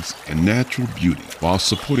opportunities and natural beauty while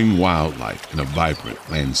supporting wildlife in a vibrant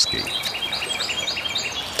landscape.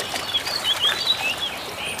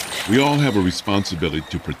 We all have a responsibility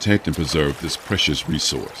to protect and preserve this precious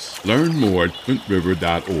resource. Learn more at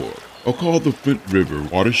flintriver.org or call the Flint River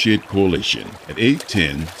Watershed Coalition at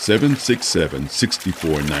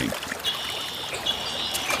 810-767-6490.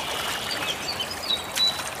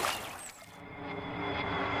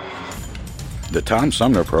 The Tom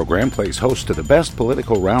Sumner Program plays host to the best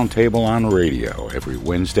political roundtable on radio every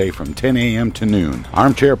Wednesday from 10 a.m. to noon.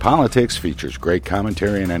 Armchair Politics features great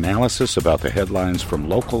commentary and analysis about the headlines from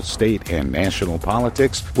local, state, and national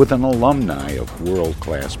politics with an alumni of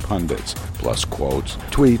world-class pundits, plus quotes,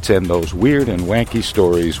 tweets, and those weird and wacky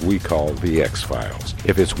stories we call the X-Files.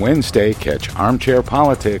 If it's Wednesday, catch Armchair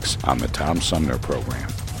Politics on the Tom Sumner Program.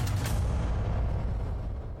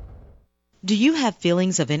 Do you have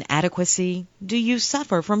feelings of inadequacy? Do you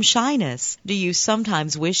suffer from shyness? Do you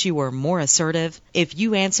sometimes wish you were more assertive? If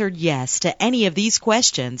you answered yes to any of these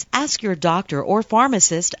questions, ask your doctor or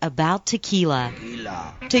pharmacist about tequila.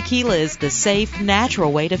 Tequila is the safe,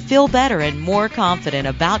 natural way to feel better and more confident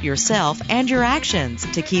about yourself and your actions.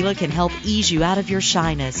 Tequila can help ease you out of your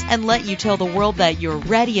shyness and let you tell the world that you're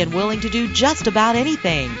ready and willing to do just about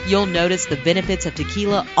anything. You'll notice the benefits of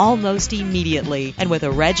tequila almost immediately, and with a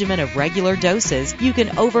regimen of regular doses, you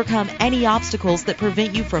can overcome any obstacles that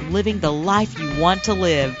prevent you from living the life you want to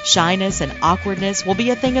live. Shyness and awkwardness will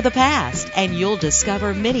be a thing of the past, and you'll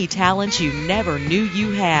discover many talents you never knew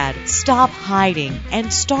you had. Stop hiding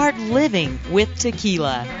and start living with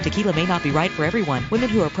tequila. Tequila may not be right for everyone. Women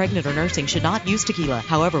who are pregnant or nursing should not use tequila.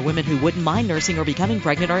 However, women who wouldn't mind nursing or becoming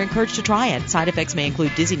pregnant are encouraged to try it. Side effects may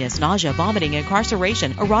include dizziness, nausea, vomiting,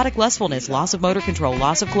 incarceration, erotic lustfulness, loss of motor control,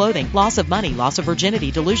 loss of clothing, loss of money, loss of virginity,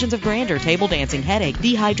 delusions of grandeur, table dancing, headache,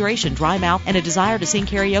 dehydration, dry mouth, and a desire to sing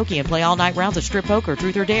karaoke and play all-night rounds of strip poker,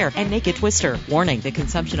 truth or dare, and naked twister. Warning, the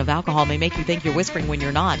consumption of alcohol may make you think you're whispering when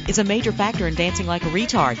you're not. Is a major factor in dancing like a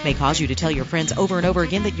retard. May cause you to tell your friends over and over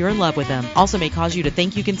again that you're in love with them. Also may cause you to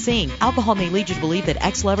think you can sing. Alcohol may lead you to believe that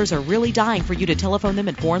ex-lovers are really dying for you to telephone them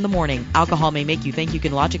at 4 in the morning. Alcohol may make you think you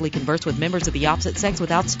can logically converse with members of the opposite sex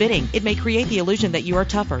without spitting. It may create the illusion that you are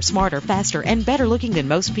tougher, smarter, faster, and better looking than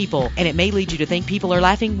most people. And it may lead you to think people are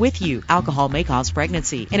laughing with you. Alcohol may cause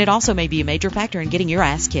pregnancy, and it also may be a major factor in getting your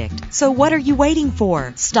ass kicked. So what are you waiting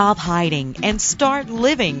for? Stop hiding and start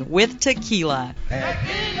living with tequila.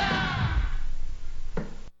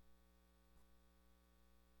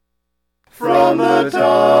 From the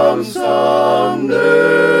Tom Sumner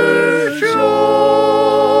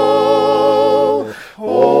Show.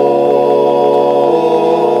 Oh,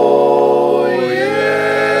 yeah.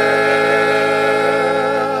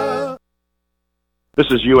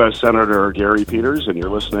 This is U.S. Senator Gary Peters, and you're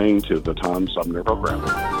listening to the Tom Sumner Program.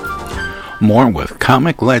 More with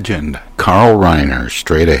comic legend Carl Reiner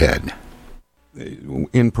straight ahead.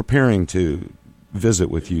 In preparing to visit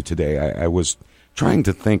with you today, I was trying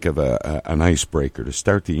to think of an icebreaker to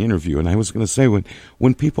start the interview, and I was going to say,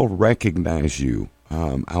 when people recognize you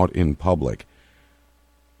out in public,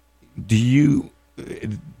 do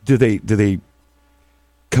they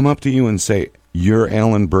come up to you and say, "You're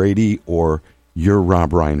Alan Brady," or "You're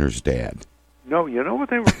Rob Reiner's dad"? No, you know what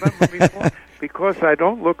they remember me for? Because I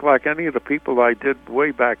don't look like any of the people I did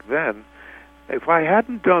way back then. If I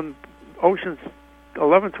hadn't done Oceans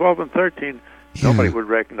 11, 12, and 13, nobody would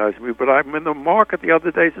recognize me. But I'm in the market the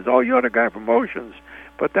other day. Says, "Oh, you're the guy from Oceans."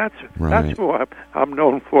 But that's who I'm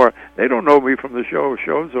known for. They don't know me from the shows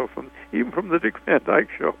or even from the Dick Van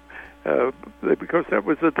Dyke Show, because that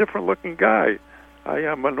was a different looking guy. I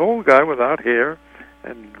am an old guy without hair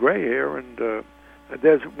and gray hair, and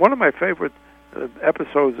there's one of my favorite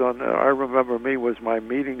episodes on I Remember Me was my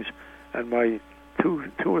meetings and my two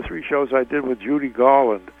or three shows I did with Judy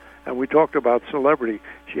Garland, and we talked about celebrity.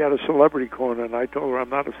 She had a celebrity corner, and I told her I'm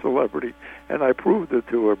not a celebrity, and I proved it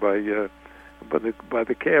to her by the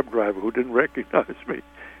cab driver who didn't recognize me.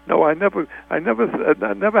 No, I never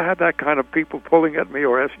had that kind of people pulling at me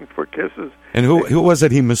or asking for kisses. And who was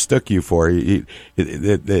it he mistook you for?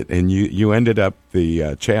 And you ended up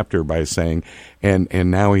the chapter by saying,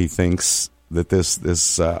 and now he thinks that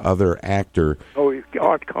this other actor,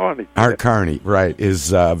 Art Carney. Art Carney, right,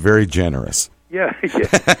 is very generous. Yeah,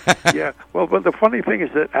 yeah. Well, but the funny thing is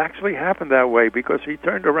that it actually happened that way because he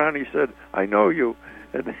turned around and he said, "I know you."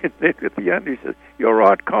 And then at the end he said, "You're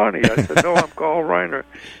Art Carney." I said, "No, I'm Carl Reiner."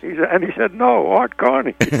 He said, "No, Art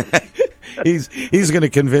Carney." He's going to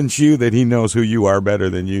convince you that he knows who you are better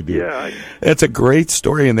than you do. Yeah. That's a great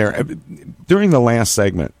story in there. During the last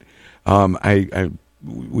segment,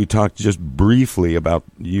 we talked just briefly about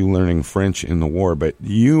you learning French in the war, but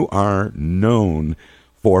you are known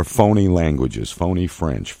for phony languages, phony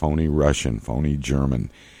French, phony Russian, phony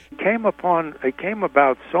German. It came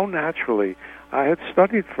about so naturally. I had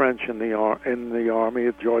studied French in the Army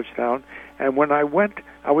at Georgetown, and when I went,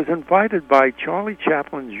 I was invited by Charlie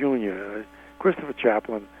Chaplin Jr., Christopher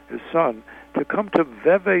Chaplin, his son, to come to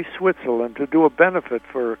Vevey, Switzerland to do a benefit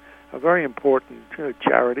for a very important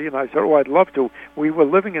charity. And I said, "Oh, I'd love to." We were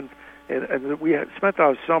living and we had spent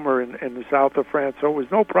our summer in the south of France, so it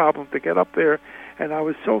was no problem to get up there. And I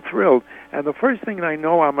was so thrilled. And the first thing I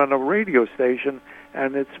know, I'm on a radio station,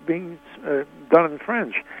 and it's being done in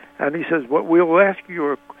French. And he says, "Well, we'll ask you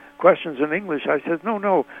your questions in English." I said,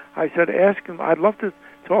 No. I said, "Ask him. I'd love to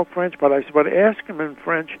talk French, but ask him in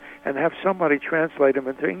French and have somebody translate him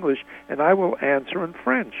into English, and I will answer in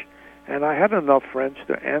French." And I had enough French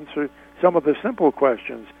to answer some of the simple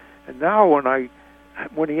questions. And now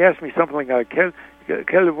when he asked me something like, "Quelle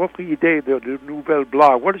est votre idée de nouvelle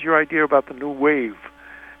blague? What is your idea about the new wave?"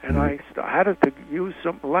 And I had to use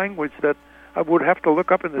some language that I would have to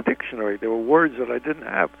look up in the dictionary. There were words that I didn't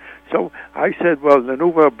have. So I said, "Well, the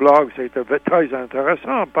nouvelle blague, c'est très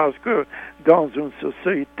intéressant parce que dans une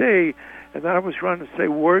société..." And then I was trying to say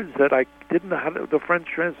words that I didn't know the French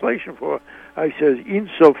translation for. I said,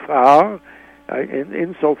 "Insofar."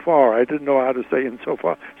 Insofar. I didn't know how to say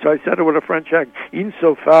insofar. So I said it with a French accent.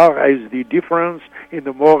 "Insofar as the difference in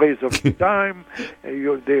the mores of time."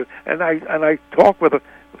 And I talked with a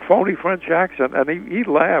phony French accent, and he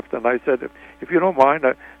laughed. And I said, if you don't mind,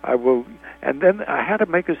 I will. And then I had to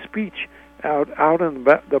make a speech out in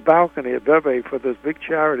the balcony at Vevey for this big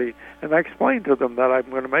charity. And I explained to them that I'm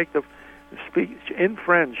going to make the speech in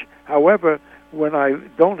French. However, when I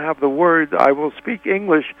don't have the words, I will speak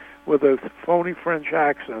English with a phony French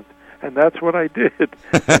accent, and that's what I did.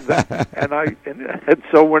 and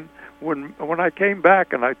so when I came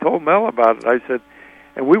back and I told Mel about it, I said,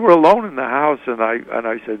 and we were alone in the house, and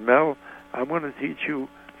I said, "Mel, I'm going to teach you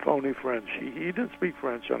phony French." He didn't speak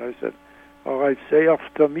French, and I said, "All right, say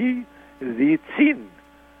after me, the chin,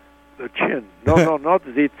 the chin. No, not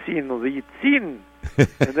the chin, the chin."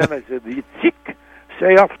 And then I said, "The chick,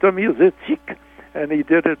 say after me, the chick." And he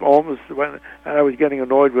did it almost and I was getting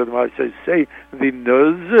annoyed with him. I said, "Say the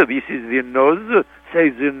nose. This is the nose. Say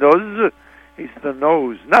the nose." He said, "The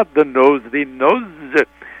nose, not the nose, the nose."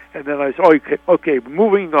 And then I said, "Okay,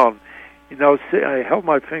 moving on." Now I held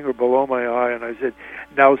my finger below my eye, and I said,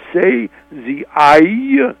 "Now say the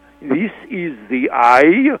eye. This is the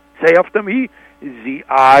eye. Say after me, the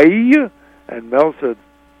eye." And Mel said,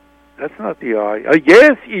 "That's not the eye."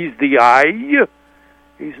 "Yes, is the eye."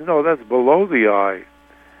 He said, "No, that's below the eye."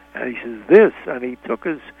 And he says, "This." And he took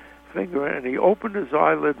his finger and he opened his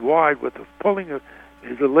eyelid wide with pulling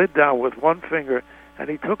his lid down with one finger, and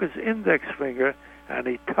he took his index finger and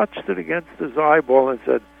he touched it against his eyeball and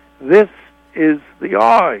said, "This is the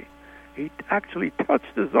eye." He actually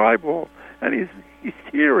touched his eyeball, and he's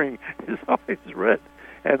tearing. His eyes red.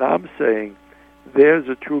 And I'm saying, there's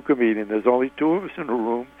a true comedian. There's only two of us in the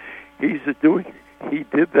room. He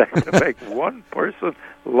did that to make one person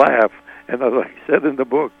laugh. And as I said in the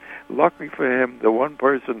book, luckily for him, the one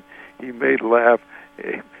person he made laugh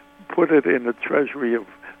put it in the treasury of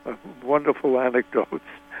wonderful anecdotes.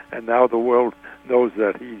 And now the world knows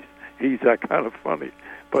that he's that kind of funny.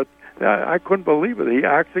 But I couldn't believe it. He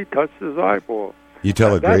actually touched his eyeball. You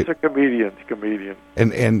tell That's a comedian.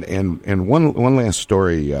 And one last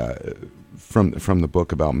story from the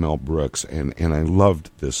book about Mel Brooks, and I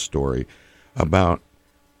loved this story about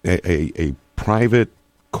a private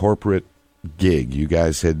corporate gig. You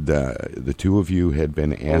guys had the two of you had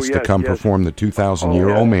been asked to come perform the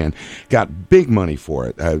 2,000-year-old man. Got big money for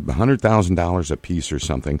it, $100,000 a piece or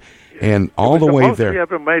something, and all the way there. It was the most he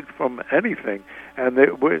ever made from anything. And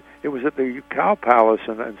it was at the Cow Palace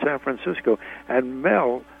in San Francisco, and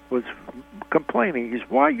Mel was complaining. He's,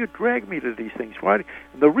 "Why you drag me to these things? Why?" And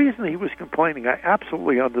the reason he was complaining, I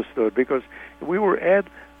absolutely understood, because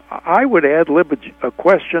I would ad-lib a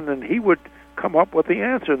question, and he would come up with the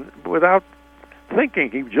answer without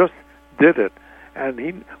thinking. He just did it,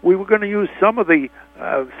 and we were going to use some of the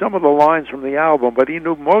lines from the album, but he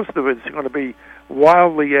knew most of it's going to be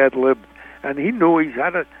wildly ad-libbed, and he knew he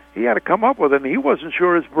had he had to come up with it, and he wasn't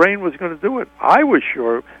sure his brain was going to do it. I was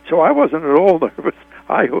sure, so I wasn't at all nervous.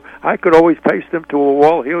 I could always paste him to a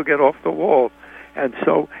wall. He'll get off the wall. And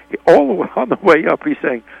so all the way on the way up, he's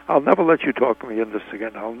saying, "I'll never let you talk me in this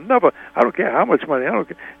again. I don't care how much money,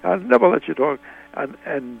 I'll never let you talk."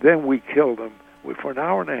 And then we killed him. For an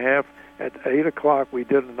hour and a half, at 8 o'clock, we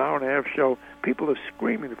did an hour and a half show. People are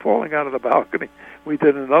screaming, falling out of the balcony. We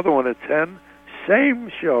did another one at 10. Same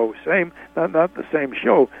show, not the same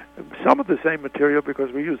show, some of the same material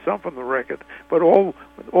because we used some from the record, but all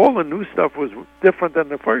the new stuff was different than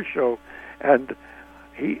the first show, and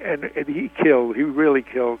he really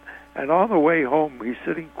killed. And on the way home, he's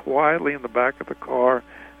sitting quietly in the back of the car,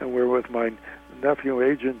 and we're with my nephew,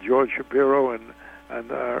 Agent George Shapiro, and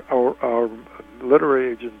our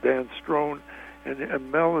literary agent, Dan Strone,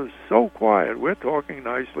 and Mel is so quiet. We're talking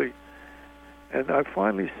nicely, and I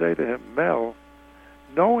finally say to him, "Mel,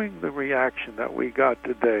 knowing the reaction that we got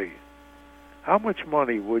today, how much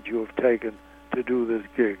money would you have taken to do this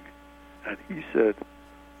gig?" And he said,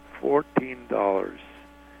 $14.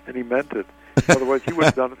 And he meant it. Otherwise, he would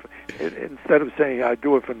have done it instead of saying, "I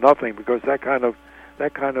do it for nothing," because that kind of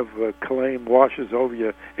claim washes over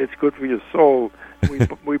you. It's good for your soul.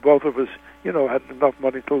 We both of us, had enough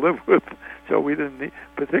money to live with, so we didn't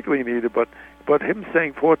particularly need it. But him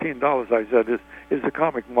saying $14, I said, is the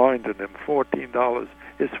comic mind in him. $14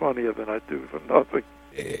 is funnier than I do for nothing.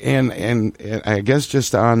 And I guess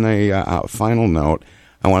just on a final note,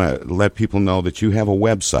 I want to let people know that you have a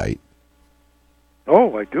website.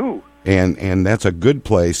 Oh, I do. And that's a good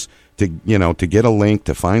place to get a link,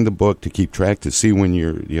 to find the book, to keep track, to see when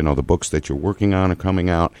the books that you're working on are coming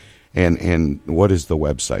out. And what is the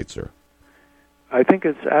website, sir? I think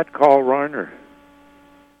it's at Carl Reiner.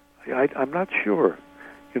 I'm not sure.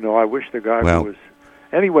 I wish the guy was.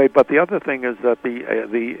 Anyway, but the other thing is that the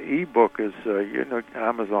e-book is,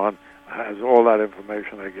 Amazon has all that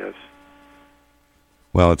information, I guess.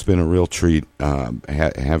 Well, it's been a real treat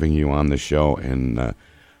having you on the show, and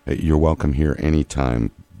you're welcome here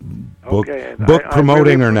anytime. Book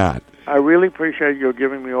promoting or not. I really appreciate you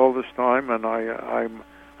giving me all this time, and I'm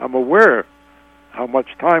aware how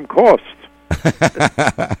much time costs.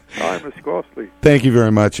 Time is costly. Thank you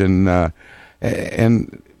very much, and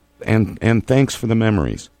thanks for the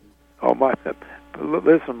memories. Oh,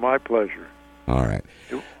 listen, my pleasure. All right.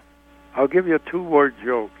 I'll give you a 2-word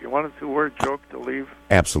joke. You want a 2-word joke to leave?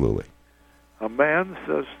 Absolutely. A man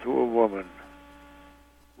says to a woman,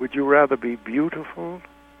 "Would you rather be beautiful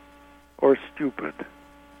or stupid?"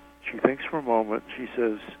 She thinks for a moment. She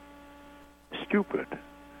says, "Stupid.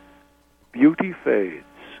 Beauty fades."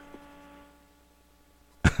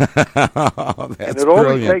 That's and it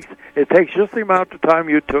brilliant. It takes just the amount of time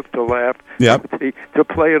you took to laugh. Yep. To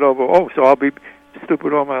play it over. Oh, so I'll be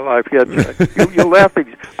stupid all my life. Yeah, you're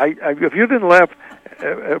laughing. If you didn't laugh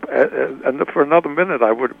for another minute,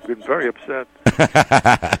 I would have been very upset.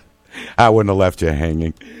 I wouldn't have left you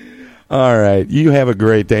hanging. All right. You have a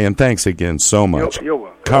great day, and thanks again so much. You're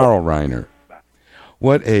welcome. Carl Reiner.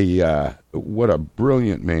 What a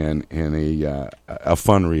brilliant man, and a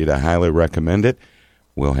fun read. I highly recommend it.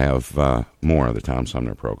 We'll have more of the Tom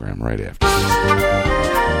Sumner program right after.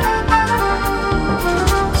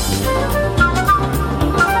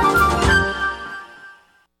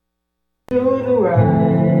 Do the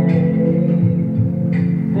right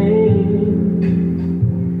thing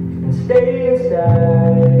and stay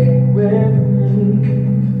inside with me.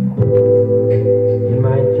 You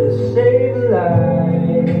might just save a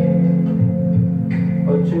life,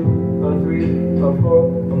 or 2, or 3, or 4,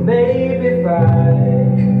 or maybe 5.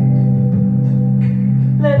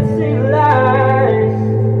 Let's save lives.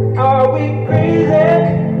 Are we crazy,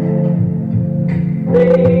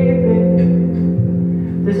 baby?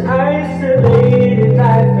 This isolated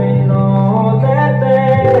life ain't all that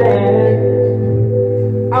bad.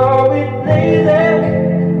 Are we lazy?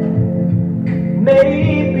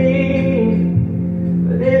 Maybe,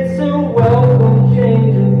 but it's a welcome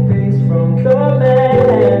change of pace from the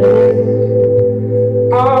madness.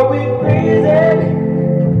 Are we crazy?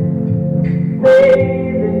 Maybe,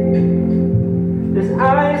 this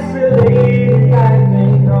isolated life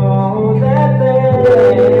ain't all that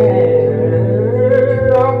bad.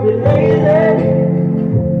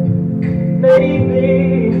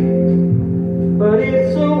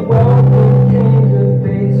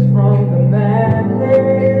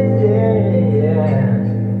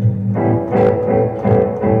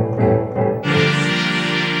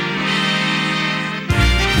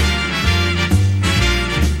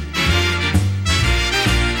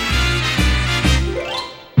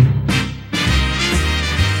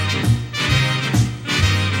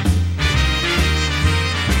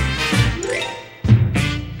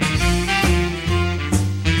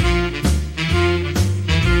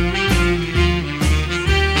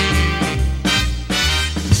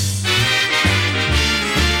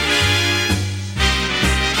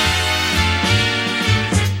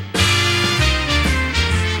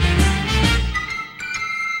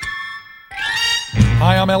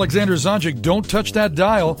 Alexander Zonjic. Don't touch that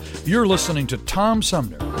dial. You're listening to Tom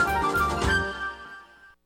Sumner.